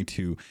try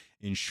to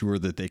ensure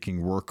that they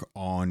can work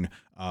on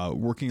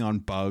working on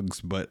bugs,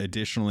 but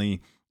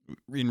additionally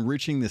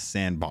enriching the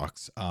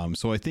sandbox.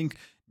 So I think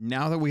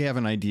now that we have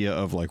an idea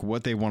of like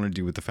what they want to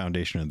do with the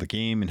foundation of the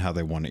game and how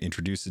they want to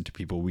introduce it to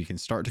people, we can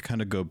start to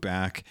kind of go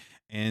back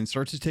and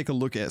start to take a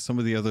look at some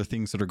of the other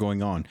things that are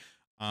going on.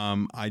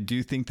 I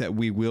do think that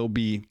we will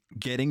be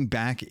getting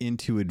back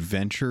into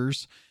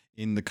adventures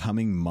in the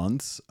coming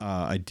months.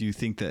 I do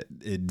think that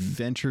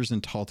adventures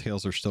and tall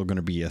tales are still going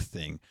to be a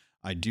thing.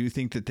 I do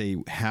think that they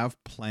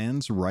have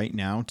plans right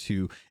now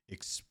to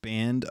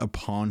expand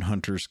upon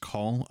Hunter's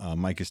Call.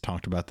 Mike has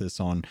talked about this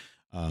on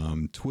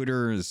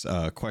Twitter's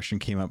question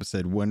came up and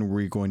said, when are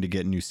we going to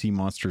get new sea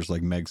monsters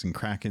like Megs and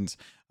Krakens?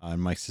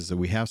 And Mike says that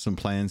we have some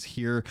plans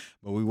here,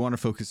 but we want to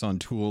focus on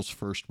tools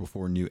first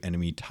before new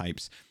enemy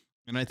types.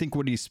 And I think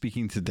what he's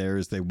speaking to there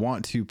is they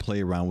want to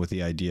play around with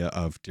the idea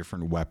of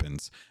different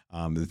weapons.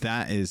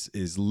 That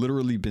is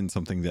literally been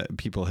something that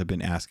people have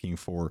been asking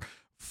for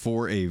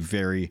a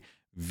very,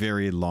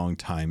 very long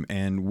time.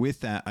 And with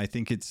that, I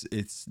think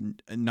it's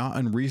not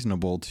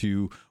unreasonable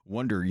to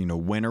wonder,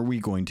 when are we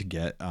going to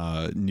get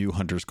new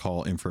Hunter's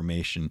Call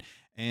information?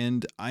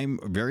 And I'm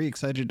very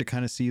excited to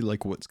kind of see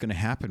like what's going to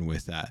happen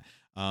with that.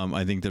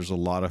 I think there's a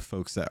lot of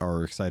folks that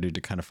are excited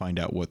to kind of find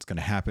out what's going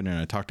to happen. And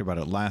I talked about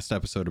it last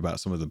episode about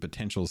some of the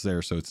potentials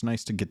there. So it's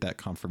nice to get that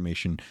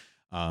confirmation,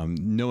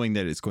 knowing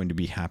that it's going to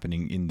be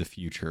happening in the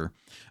future.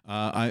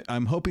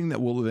 I'm hoping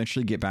that we'll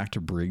eventually get back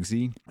to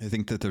Briggsy. I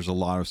think that there's a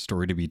lot of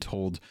story to be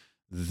told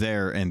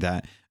there, and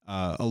that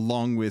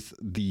along with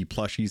the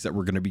plushies that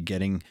we're going to be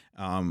getting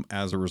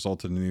as a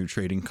result of the new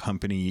trading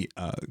company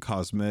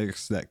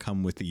cosmetics that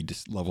come with the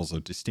levels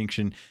of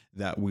distinction,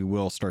 that we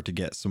will start to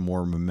get some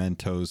more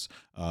mementos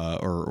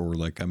or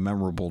like a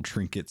memorable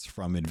trinkets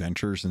from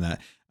adventures, and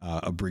that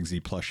a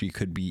Briggsy plushie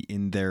could be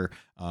in there.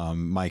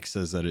 Mike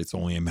says that it's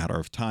only a matter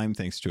of time,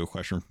 thanks to a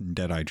question from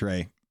Deadeye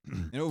Dre.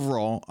 And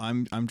overall,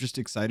 I'm just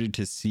excited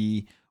to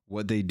see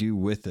what they do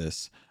with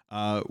this.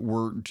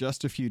 We're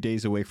just a few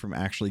days away from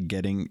actually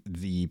getting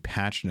the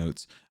patch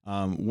notes.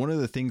 One of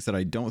the things that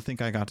I don't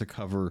think I got to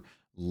cover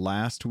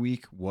last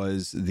week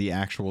was the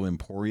actual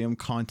Emporium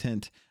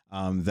content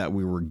that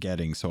we were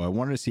getting. So I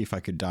wanted to see if I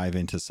could dive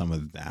into some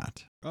of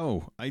that.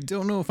 Oh, I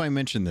don't know if I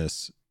mentioned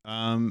this.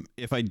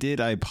 If I did,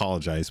 I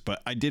apologize,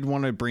 but I did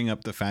want to bring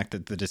up the fact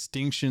that the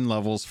distinction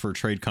levels for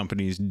trade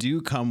companies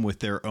do come with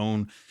their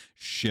own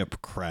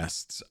ship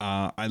crests.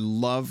 I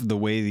love the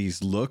way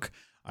these look.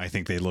 I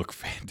think they look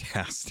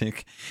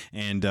fantastic.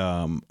 And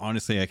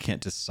honestly, I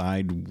can't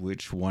decide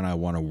which one I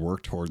want to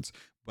work towards.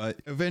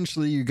 But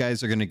eventually you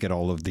guys are going to get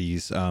all of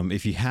these.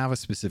 If you have a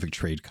specific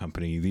trade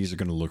company, these are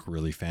going to look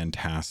really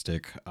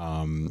fantastic.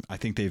 I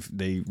think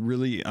they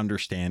really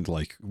understand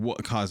like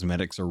what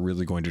cosmetics are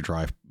really going to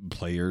drive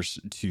players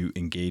to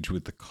engage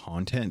with the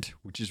content,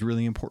 which is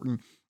really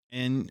important.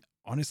 And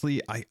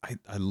honestly, I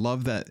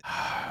love that.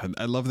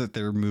 I love that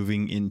they're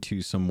moving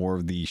into some more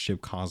of the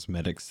ship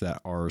cosmetics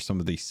that are some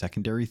of the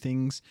secondary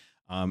things.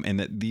 And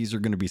that these are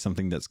going to be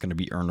something that's going to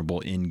be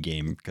earnable in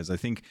game, because I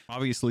think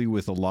obviously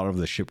with a lot of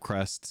the ship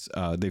crests,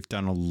 they've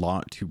done a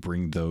lot to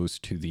bring those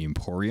to the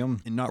Emporium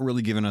and not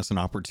really given us an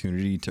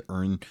opportunity to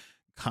earn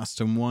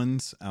custom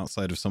ones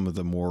outside of some of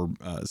the more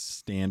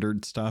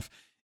standard stuff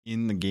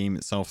in the game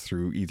itself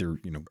through either,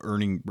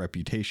 earning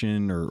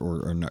reputation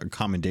or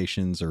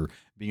commendations or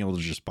being able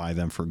to just buy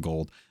them for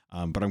gold.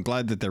 But I'm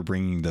glad that they're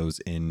bringing those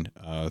in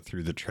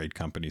through the trade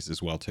companies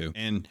as well too.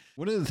 And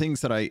one of the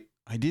things that I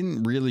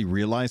didn't really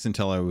realize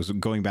until I was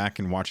going back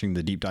and watching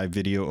the deep dive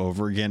video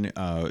over again,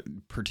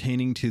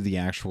 pertaining to the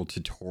actual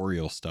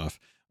tutorial stuff.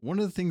 One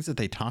of the things that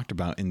they talked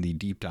about in the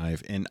deep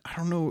dive, and I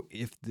don't know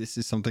if this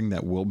is something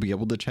that we'll be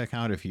able to check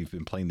out if you've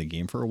been playing the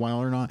game for a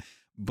while or not,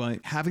 but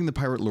having the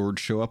Pirate Lord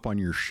show up on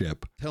your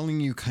ship,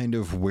 telling you kind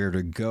of where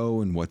to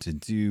go and what to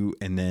do,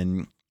 and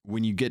then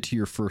when you get to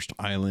your first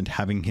island,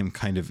 having him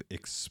kind of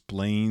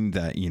explain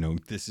that,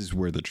 this is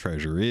where the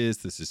treasure is,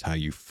 this is how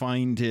you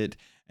find it,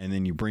 and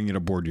then you bring it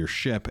aboard your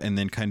ship, and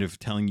then kind of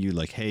telling you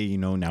like, hey,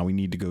 now we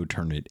need to go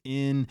turn it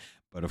in.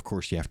 But of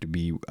course you have to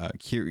be,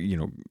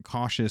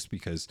 cautious,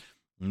 because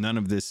none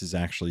of this is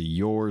actually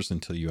yours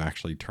until you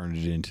actually turn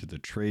it into the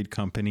trade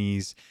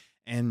companies.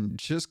 And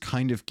just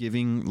kind of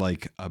giving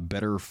like a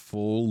better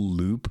full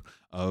loop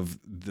of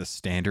the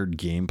standard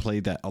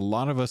gameplay that a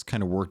lot of us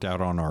kind of worked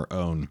out on our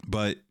own,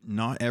 but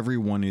not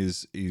everyone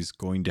is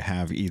going to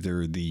have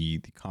either the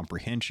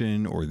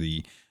comprehension or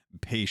the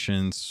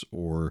patience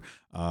or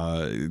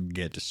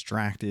get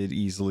distracted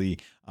easily.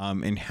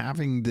 And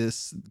having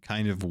this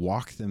kind of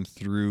walk them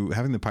through,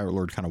 having the Pirate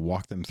Lord kind of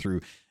walk them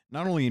through,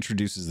 not only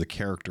introduces the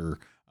character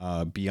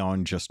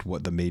beyond just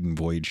what the maiden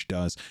voyage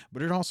does,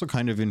 but it also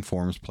kind of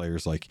informs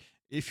players like,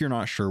 if you're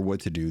not sure what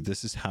to do,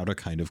 this is how to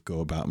kind of go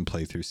about and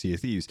play through Sea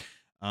of Thieves.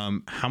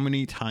 How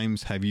many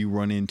times have you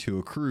run into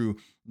a crew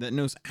that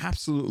knows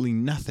absolutely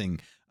nothing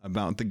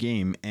about the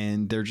game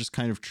and they're just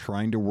kind of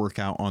trying to work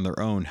out on their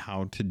own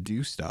how to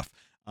do stuff?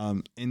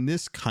 And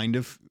this kind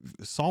of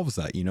solves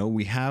that.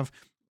 We have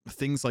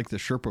things like the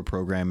Sherpa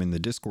program in the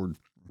Discord,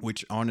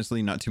 which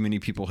honestly not too many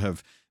people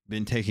have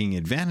been taking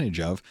advantage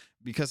of,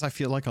 because I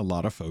feel like a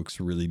lot of folks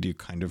really do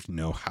kind of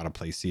know how to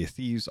play Sea of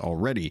Thieves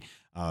already.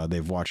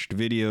 They've watched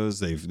videos,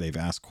 they've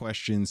asked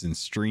questions in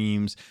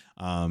streams,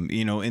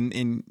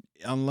 and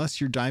unless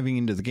you're diving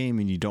into the game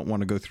and you don't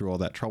want to go through all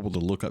that trouble to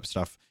look up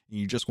stuff, and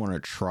you just want to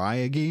try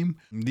a game,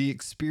 the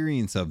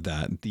experience of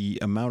that, the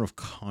amount of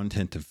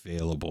content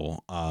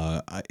available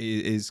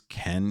is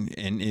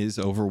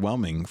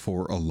overwhelming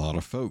for a lot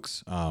of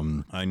folks.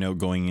 I know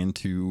going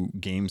into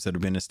games that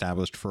have been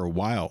established for a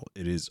while,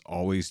 it is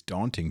always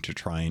daunting to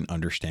try and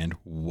understand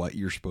what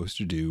you're supposed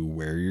to do,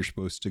 where you're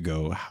supposed to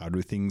go, how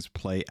do things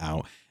play out.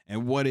 out?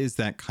 And what is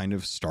that kind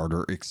of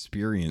starter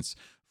experience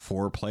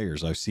for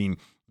players? I've seen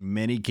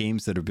many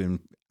games that have been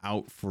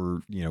out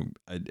for,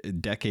 a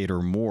decade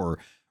or more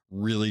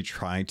really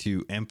try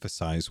to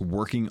emphasize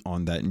working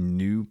on that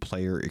new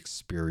player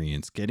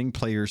experience, getting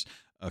players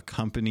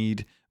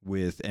accompanied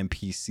with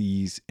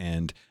NPCs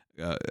and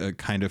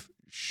kind of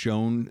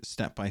shown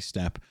step by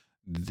step.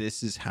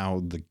 This is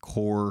how the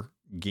core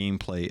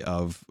gameplay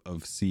of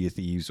Sea of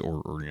Thieves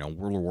or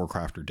World of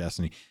Warcraft or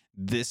Destiny,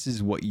 this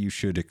is what you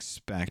should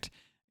expect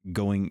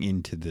going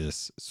into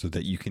this, so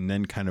that you can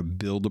then kind of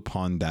build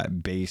upon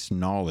that base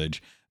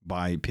knowledge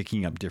by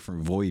picking up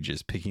different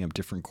voyages, picking up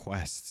different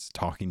quests,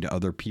 talking to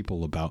other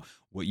people about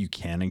what you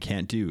can and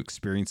can't do,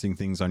 experiencing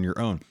things on your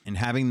own, and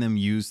having them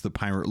use the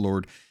Pirate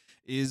Lord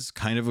is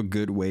kind of a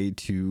good way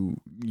to,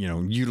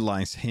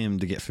 utilize him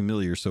to get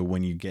familiar. So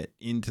when you get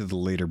into the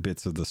later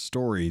bits of the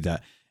story,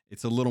 that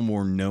it's a little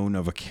more known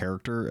of a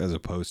character, as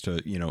opposed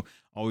to,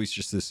 always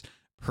just this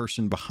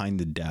person behind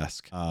the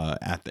desk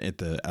at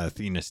the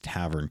Athena's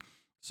Tavern.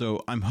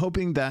 So I'm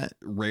hoping that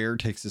Rare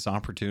takes this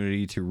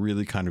opportunity to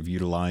really kind of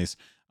utilize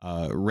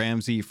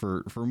Ramsey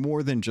for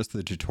more than just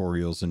the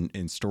tutorials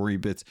and story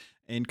bits,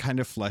 and kind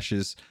of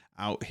fleshes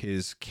out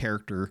his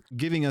character,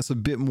 giving us a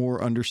bit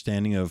more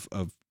understanding of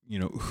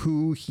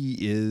who he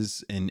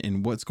is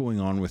and what's going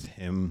on with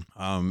him,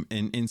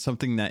 and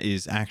something that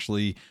is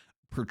actually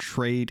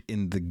portrayed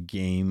in the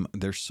game.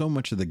 There's so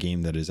much of the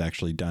game that is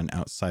actually done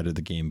outside of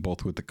the game,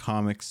 both with the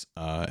comics,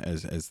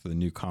 as the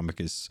new comic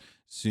is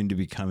soon to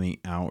be coming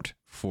out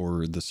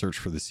for the Search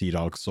for the Sea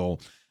Dog Soul,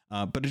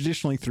 but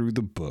additionally through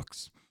the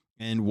books.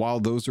 And while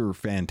those are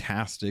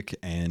fantastic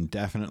and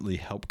definitely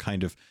help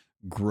kind of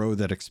grow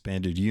that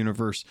expanded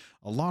universe,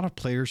 a lot of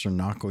players are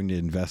not going to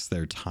invest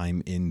their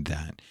time in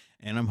that.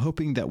 And I'm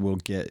hoping that we'll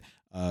get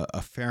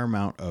a fair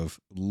amount of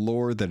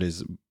lore that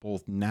is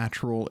both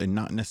natural and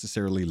not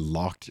necessarily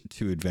locked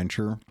to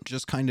adventure,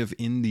 just kind of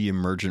in the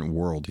emergent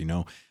world.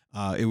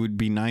 It would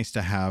be nice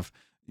to have,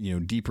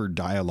 deeper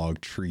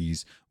dialogue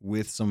trees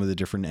with some of the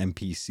different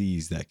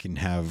NPCs that can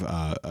have,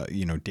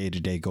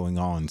 day-to-day going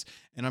ons.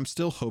 And I'm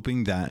still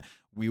hoping that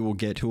we will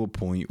get to a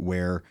point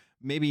where,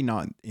 maybe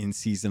not in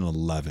season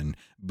 11,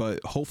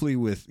 but hopefully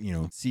with,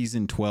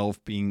 season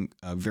 12 being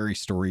very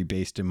story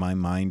based in my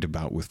mind,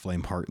 about with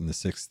Flameheart and the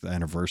 6th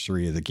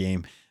anniversary of the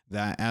game,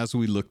 that as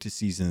we look to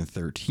season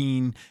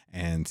 13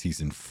 and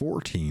season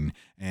 14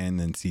 and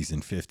then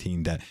season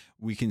 15, that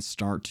we can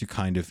start to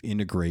kind of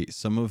integrate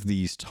some of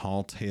these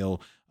tall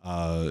tale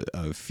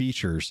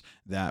features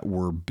that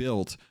were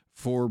built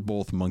for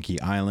both Monkey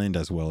Island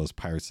as well as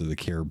Pirates of the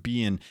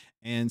Caribbean,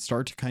 and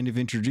start to kind of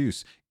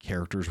introduce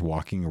characters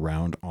walking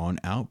around on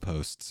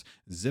outposts,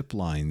 zip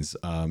lines,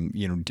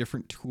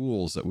 different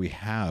tools that we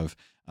have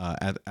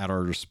at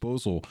our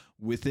disposal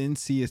within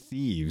Sea of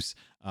Thieves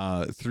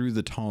through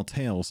the tall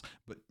tales,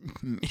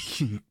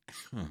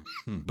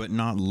 but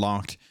not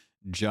locked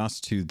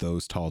just to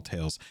those tall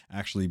tales,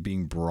 actually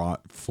being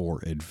brought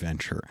for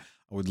adventure.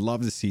 I would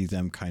love to see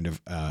them kind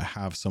of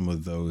have some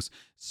of those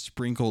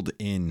sprinkled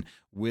in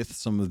with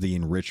some of the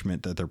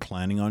enrichment that they're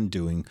planning on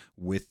doing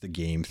with the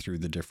game through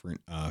the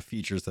different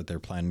features that they're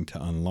planning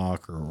to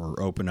unlock or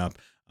open up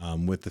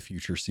with the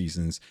future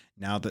seasons.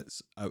 Now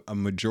that a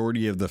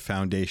majority of the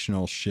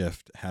foundational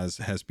shift has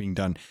been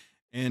done.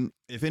 And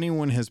if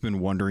anyone has been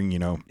wondering,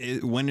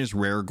 when is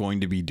Rare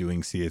going to be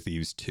doing Sea of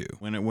Thieves 2?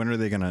 When are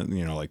they going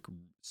to,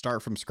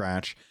 start from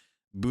scratch,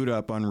 boot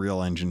up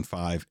Unreal Engine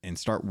 5 and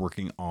start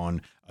working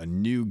on a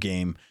new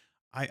game?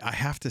 I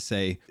have to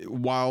say,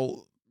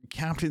 while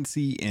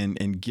captaincy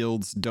and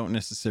guilds don't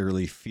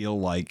necessarily feel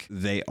like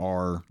they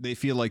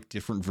feel like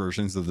different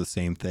versions of the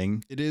same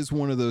thing, it is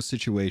one of those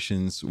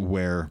situations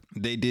where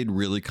they did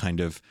really kind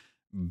of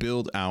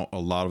build out a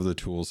lot of the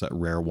tools that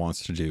Rare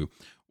wants to do.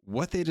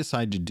 What they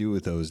decide to do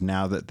with those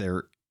now that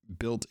they're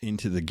built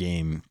into the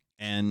game,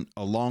 and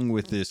along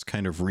with this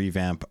kind of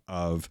revamp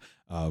of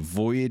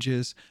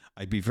voyages,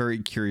 I'd be very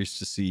curious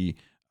to see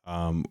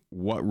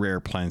what Rare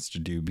plans to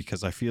do,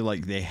 because I feel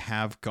like they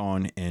have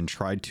gone and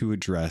tried to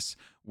address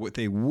what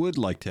they would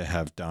like to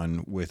have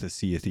done with a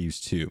Sea of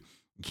Thieves 2.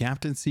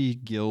 Captaincy,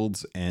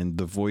 guilds, and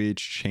the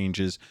voyage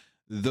changes,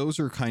 those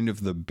are kind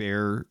of the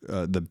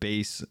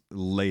base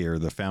layer,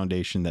 the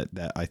foundation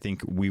that I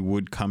think we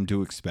would come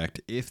to expect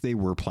if they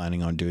were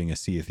planning on doing a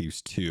Sea of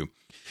Thieves 2.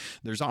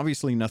 There's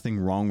obviously nothing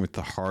wrong with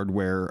the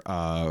hardware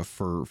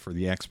for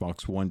the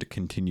Xbox One to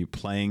continue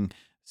playing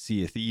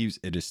Sea of Thieves.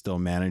 It is still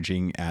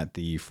managing at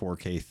the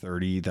 4K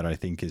 30 that I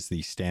think is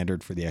the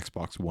standard for the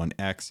Xbox One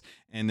X,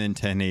 and then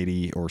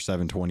 1080 or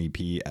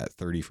 720p at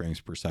 30 frames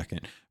per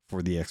second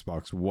for the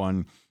Xbox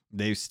One.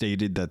 They've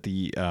stated that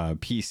the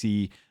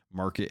PC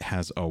market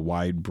has a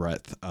wide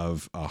breadth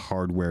of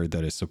hardware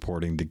that is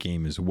supporting the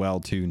game as well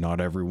too.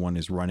 Not everyone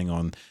is running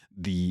on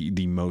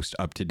the most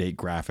up-to-date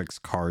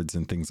graphics cards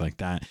and things like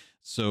that.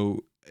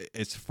 So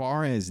as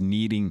far as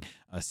needing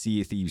a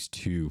Sea of Thieves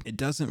 2, it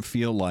doesn't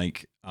feel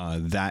like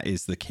that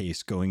is the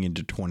case going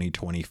into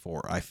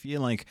 2024. I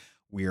feel like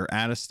we are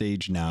at a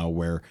stage now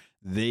where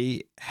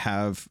they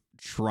have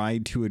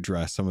tried to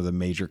address some of the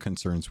major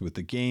concerns with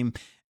the game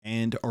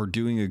and are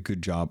doing a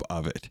good job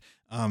of it.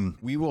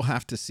 We will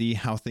have to see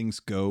how things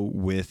go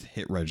with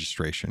hit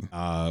registration.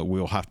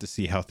 We'll have to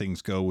see how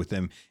things go with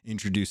them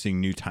introducing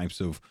new types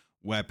of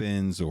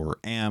weapons or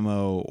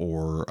ammo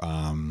or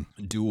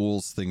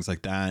duels, things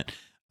like that.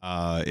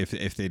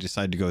 If they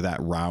decide to go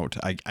that route,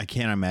 I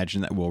can't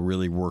imagine that we'll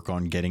really work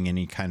on getting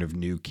any kind of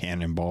new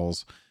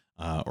cannonballs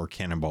or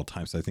cannonball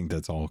types. I think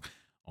that's all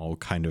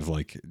kind of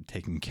like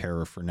taken care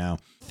of for now.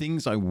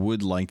 Things I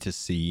would like to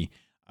see,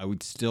 I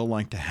would still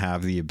like to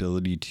have the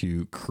ability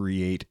to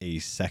create a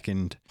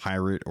second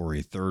pirate or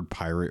a third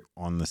pirate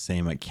on the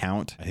same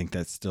account. I think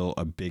that's still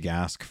a big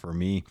ask for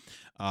me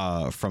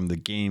from the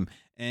game.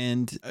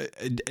 And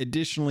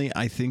additionally,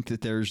 I think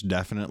that there's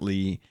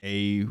definitely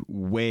a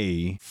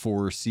way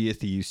for Sea of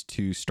Thieves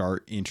to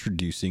start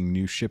introducing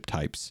new ship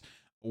types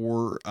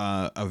or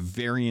a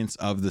variance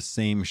of the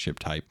same ship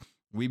type.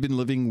 We've been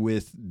living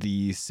with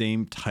the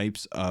same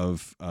types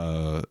of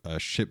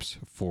ships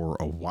for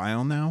a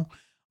while now.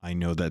 I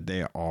know that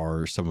they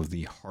are some of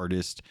the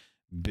hardest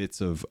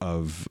bits of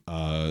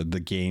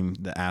the game,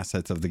 the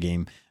assets of the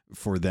game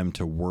for them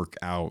to work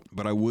out.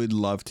 But I would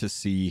love to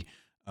see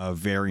a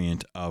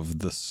variant of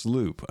the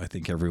sloop. I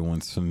think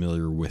everyone's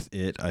familiar with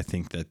it. I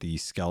think that the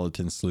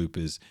skeleton sloop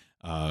is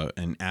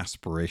an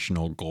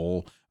aspirational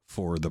goal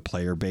for the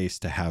player base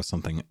to have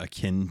something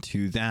akin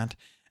to that.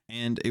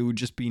 And it would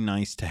just be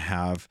nice to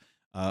have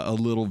a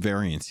little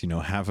variance,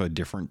 have a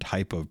different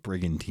type of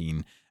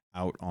brigantine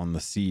out on the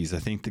seas. I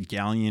think the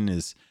galleon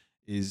is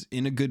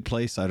in a good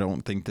place. I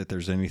don't think that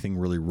there's anything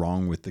really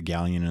wrong with the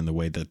galleon and the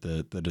way that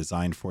the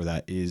design for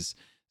that is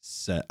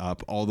set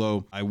up.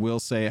 Although I will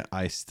say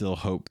I still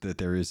hope that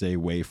there is a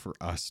way for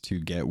us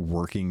to get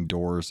working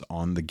doors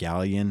on the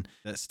galleon.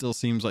 That still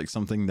seems like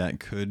something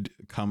that could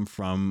come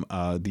from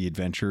the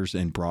adventures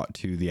and brought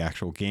to the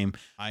actual game.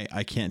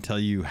 I can't tell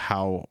you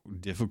how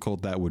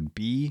difficult that would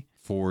be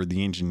for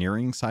the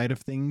engineering side of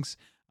things.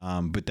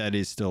 But that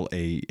is still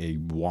a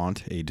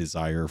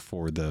desire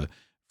for the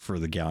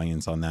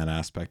galleons on that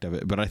aspect of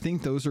it. But I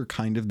think those are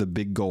kind of the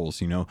big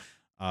goals,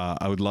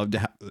 I would love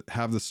to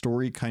have the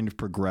story kind of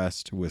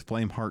progressed with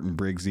Flameheart and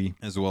Briggsy,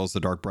 as well as the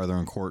Dark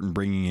Brethren Court, and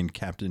bringing in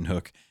Captain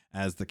Hook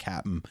as the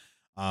captain.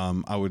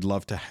 I would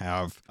love to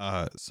have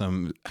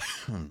some,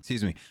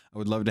 excuse me, I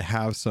would love to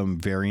have some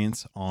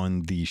variants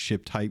on the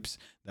ship types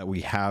that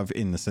we have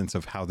in the sense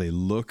of how they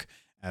look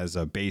as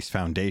a base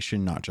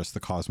foundation, not just the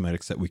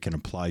cosmetics that we can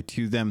apply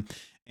to them,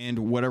 and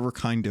whatever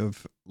kind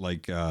of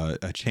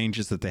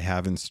changes that they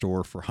have in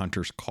store for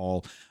Hunter's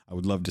Call. I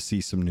would love to see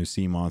some new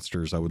sea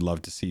monsters. I would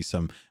love to see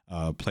some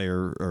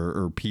player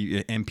or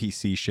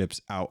NPC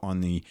ships out on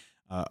the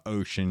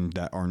ocean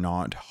that are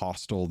not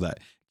hostile,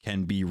 that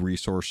can be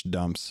resource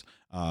dumps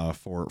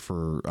for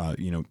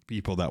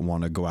people that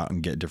want to go out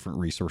and get different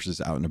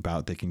resources out and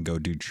about. They can go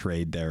do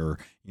trade there,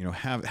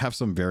 have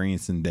some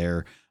variance in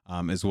there,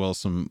 as well as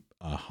some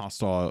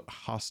hostile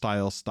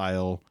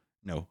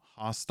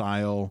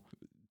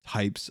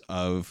types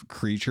of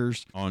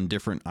creatures on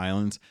different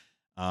islands.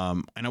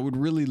 And I would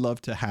really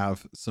love to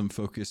have some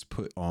focus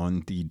put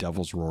on the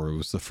Devil's Roar. It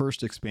was the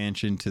first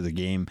expansion to the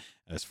game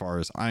as far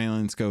as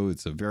islands go.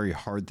 It's a very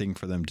hard thing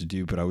for them to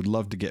do, but I would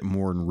love to get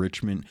more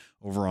enrichment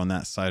over on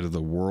that side of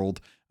the world,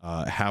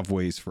 have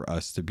ways for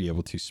us to be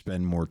able to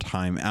spend more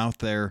time out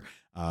there,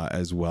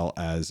 as well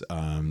as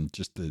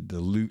just the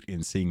loot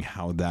and seeing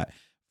how that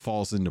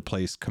falls into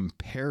place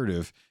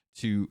comparative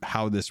to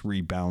how this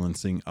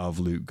rebalancing of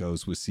loot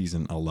goes with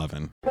season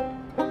 11.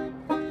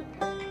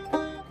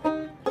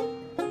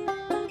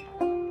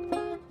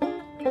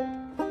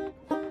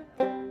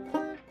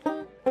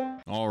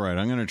 All right,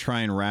 I'm going to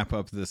try and wrap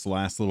up this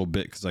last little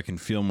bit because I can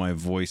feel my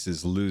voice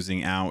is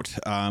losing out.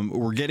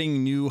 We're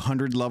getting new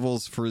 100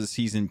 levels for the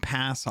season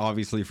pass,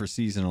 obviously for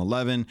season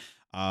 11.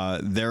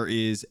 There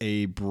is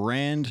a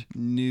brand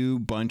new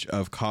bunch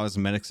of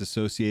cosmetics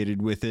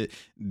associated with it.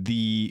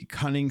 The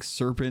Cunning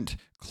Serpent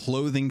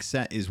clothing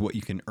set is what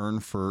you can earn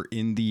for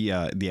in the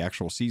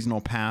actual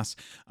seasonal pass,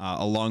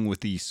 along with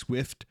the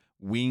Swift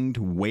Winged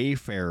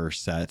Wayfarer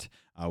set,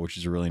 which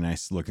is a really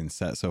nice looking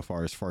set so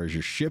far as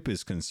your ship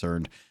is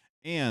concerned.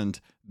 And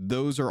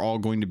those are all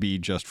going to be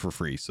just for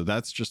free. So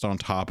that's just on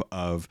top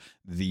of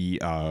the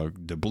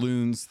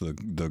doubloons,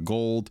 the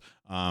gold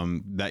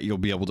that you'll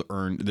be able to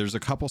earn. There's a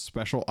couple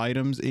special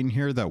items in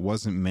here that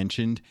wasn't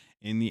mentioned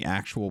in the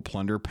actual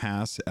Plunder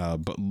Pass,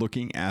 but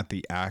looking at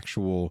the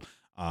actual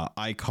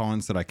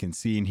icons that I can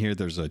see in here,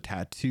 there's a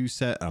tattoo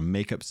set, a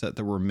makeup set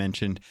that were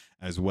mentioned,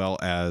 as well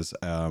as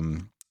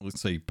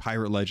let's say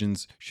Pirate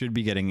Legends should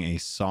be getting a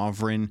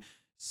Sovereign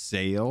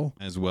sail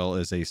as well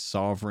as a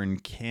Sovereign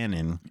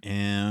cannon.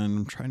 And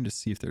I'm trying to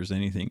see if there's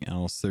anything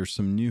else. There's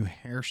some new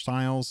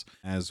hairstyles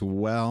as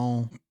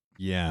well.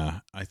 Yeah,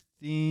 I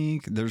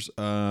think there's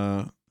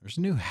a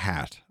new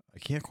hat. I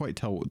can't quite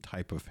tell what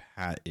type of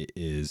hat it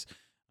is,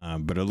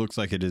 but it looks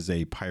like it is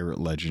a Pirate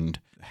Legend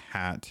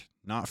hat.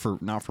 Not for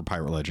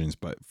Pirate Legends,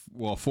 but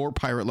for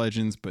Pirate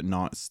Legends, but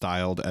not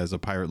styled as a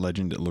Pirate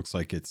Legend. It looks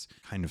like it's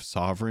kind of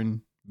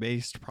Sovereign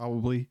based,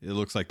 probably. It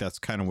looks like that's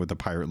kind of what the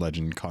Pirate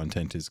Legend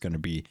content is going to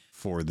be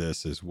for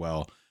this as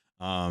well.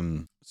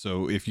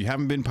 So if you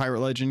haven't been Pirate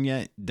Legend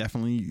yet,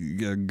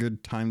 definitely a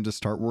good time to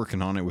start working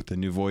on it with the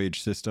new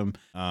voyage system,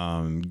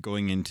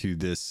 going into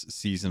this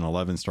season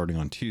 11, starting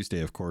on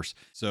Tuesday, of course.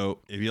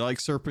 So if you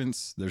like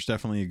serpents, there's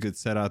definitely a good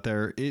set out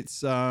there.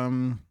 It's, I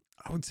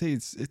would say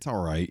it's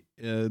all right.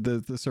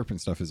 The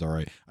serpent stuff is all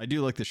right. I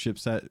do like the ship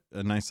set,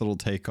 a nice little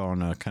take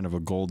on kind of a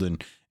golden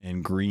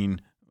and green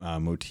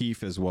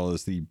motif, as well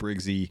as the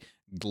Briggsy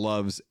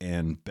gloves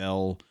and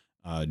bell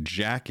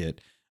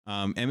jacket.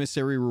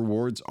 Emissary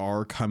rewards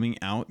are coming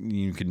out.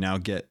 You can now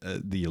get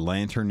the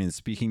lantern and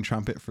speaking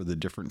trumpet for the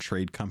different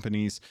trade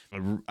companies.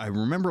 I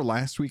remember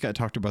last week I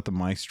talked about the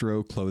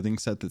Maestro clothing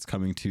set that's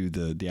coming to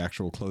the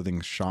actual clothing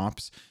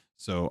shops,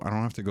 so I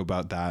don't have to go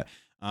about that.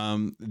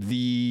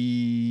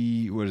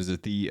 The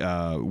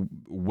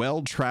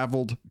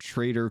well-traveled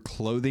trader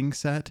clothing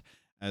set,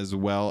 as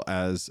well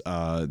as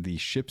the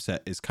ship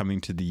set, is coming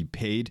to the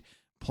paid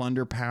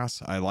plunder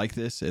pass. I like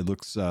this. It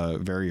looks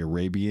very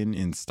Arabian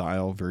in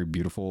style, very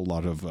beautiful, a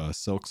lot of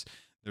silks.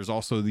 There's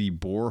also the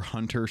boar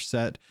hunter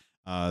set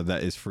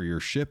that is for your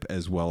ship,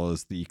 as well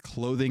as the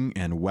clothing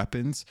and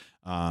weapons.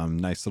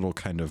 Nice little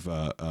kind of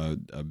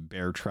a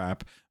bear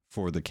trap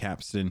for the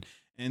capstan.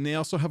 And they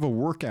also have a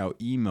workout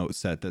emote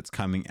set that's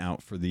coming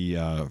out for the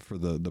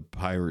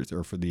pirates,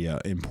 or for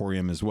the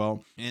Emporium as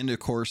well. And of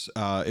course,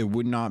 it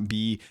would not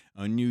be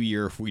a new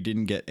year if we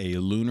didn't get a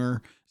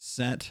lunar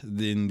set.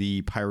 In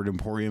the Pirate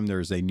Emporium,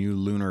 there's a new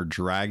lunar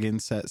dragon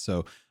set.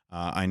 So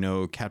I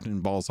know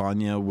Captain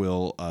Balzania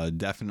will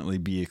definitely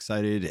be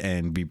excited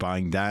and be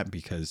buying that,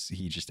 because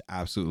he just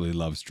absolutely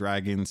loves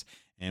dragons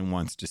and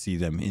wants to see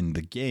them in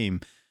the game.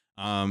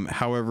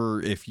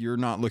 However, if you're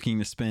not looking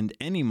to spend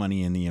any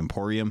money in the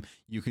Emporium,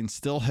 you can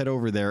still head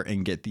over there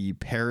and get the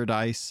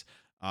Paradise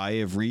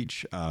Eye of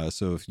Reach.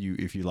 So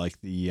if you like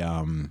the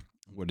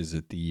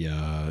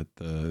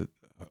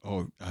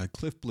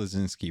Cliff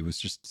Bleszinski was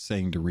just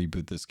saying to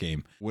reboot this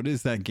game. What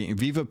is that game?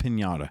 Viva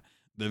Pinata.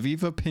 The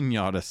Viva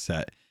Pinata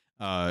set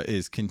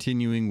is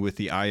continuing with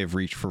the Eye of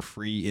Reach for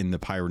free in the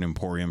Pirate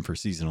Emporium for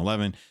season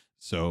 11.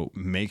 So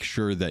make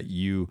sure that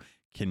you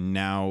can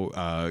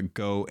now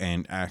go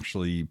and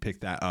actually pick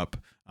that up.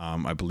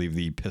 I believe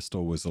the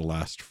pistol was the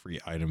last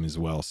free item as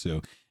well.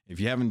 So if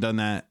you haven't done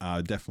that,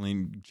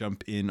 definitely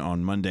jump in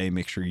on Monday.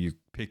 Make sure you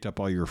picked up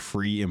all your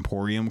free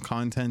Emporium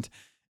content.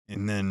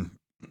 And then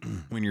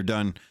when you're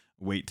done,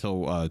 wait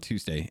till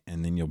Tuesday,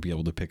 and then you'll be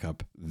able to pick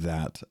up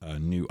that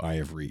new Eye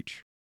of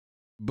Reach.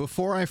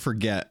 Before I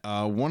forget,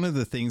 one of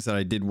the things that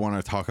I did want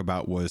to talk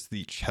about was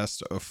the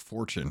Chest of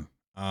Fortune.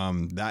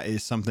 That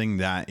is something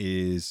that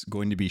is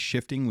going to be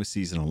shifting with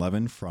season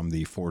 11 from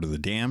the Fort of the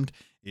Damned.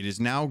 It is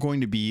now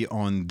going to be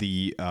on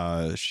the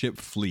ship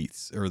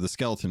fleets, or the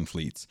skeleton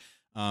fleets.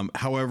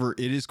 However,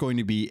 it is going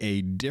to be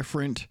a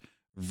different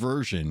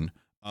version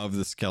of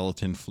the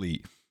skeleton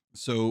fleet.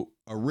 So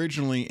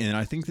originally, and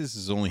I think this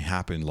has only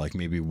happened like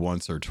maybe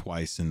once or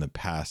twice in the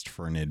past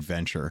for an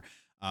adventure,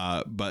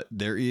 but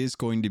there is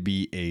going to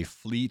be a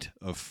fleet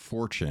of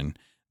fortune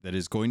that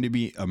is going to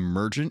be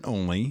emergent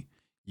only.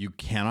 You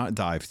cannot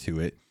dive to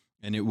it,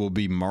 and it will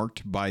be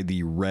marked by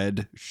the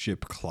red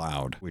ship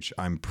cloud, which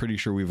I'm pretty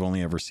sure we've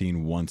only ever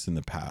seen once in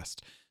the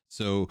past.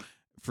 So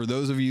for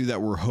those of you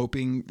that were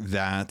hoping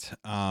that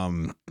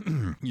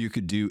you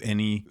could do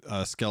any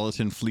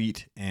skeleton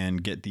fleet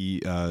and get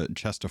the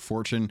Chest of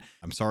Fortune,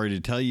 I'm sorry to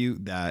tell you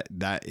that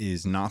that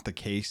is not the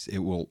case. It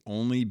will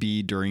only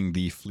be during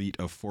the Fleet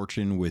of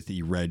Fortune with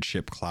the red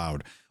ship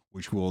cloud,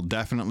 which will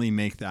definitely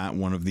make that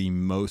one of the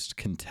most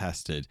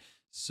contested.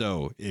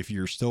 So if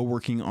you're still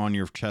working on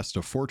your Chest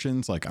of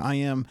Fortunes like I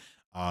am,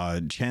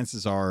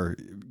 chances are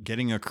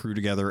getting a crew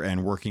together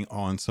and working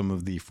on some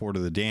of the Fort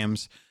of the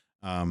Dams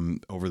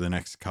over the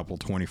next couple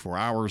 24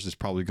 hours is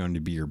probably going to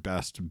be your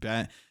best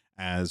bet,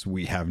 as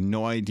we have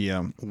no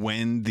idea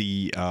when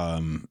the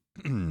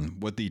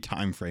what the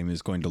time frame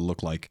is going to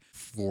look like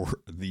for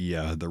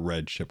the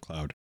red ship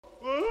cloud.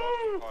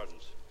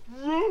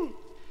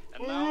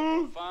 And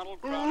now the final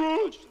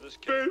crowning touch to this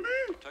game.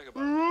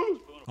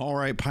 All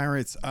right,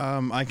 pirates,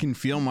 I can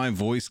feel my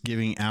voice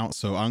giving out,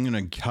 so I'm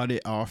going to cut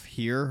it off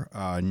here.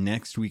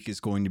 Next week is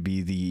going to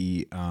be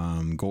the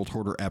Gold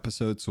Hoarder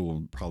episode, so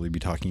we'll probably be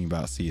talking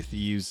about Sea of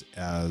Thieves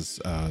as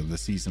the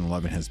season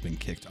 11 has been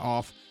kicked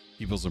off,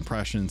 people's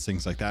impressions,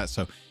 things like that.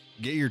 So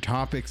get your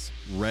topics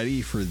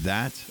ready for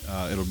that.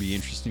 It'll be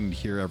interesting to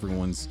hear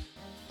everyone's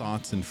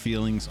thoughts and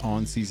feelings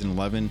on season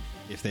 11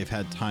 if they've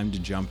had time to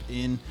jump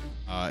in.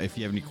 If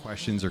you have any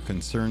questions or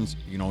concerns,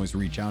 you can always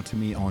reach out to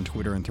me on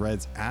Twitter and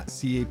Threads at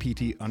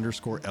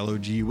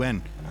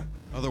CAPT_LOGUN.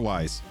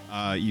 Otherwise,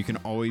 you can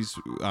always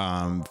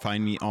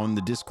find me on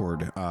the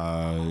Discord.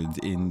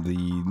 In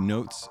the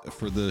notes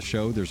for the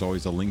show, there's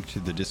always a link to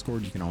the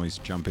Discord. You can always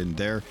jump in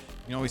there. You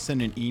can always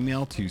send an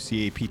email to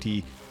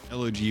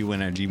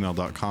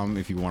captlogun@gmail.com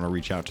if you want to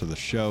reach out to the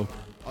show.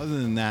 Other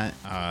than that,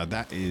 I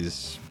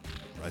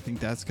think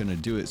that's going to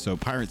do it. So,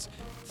 pirates,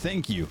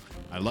 thank you.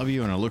 I love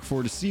you, and I look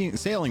forward to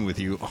sailing with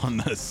you on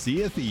the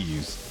Sea of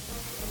Thieves.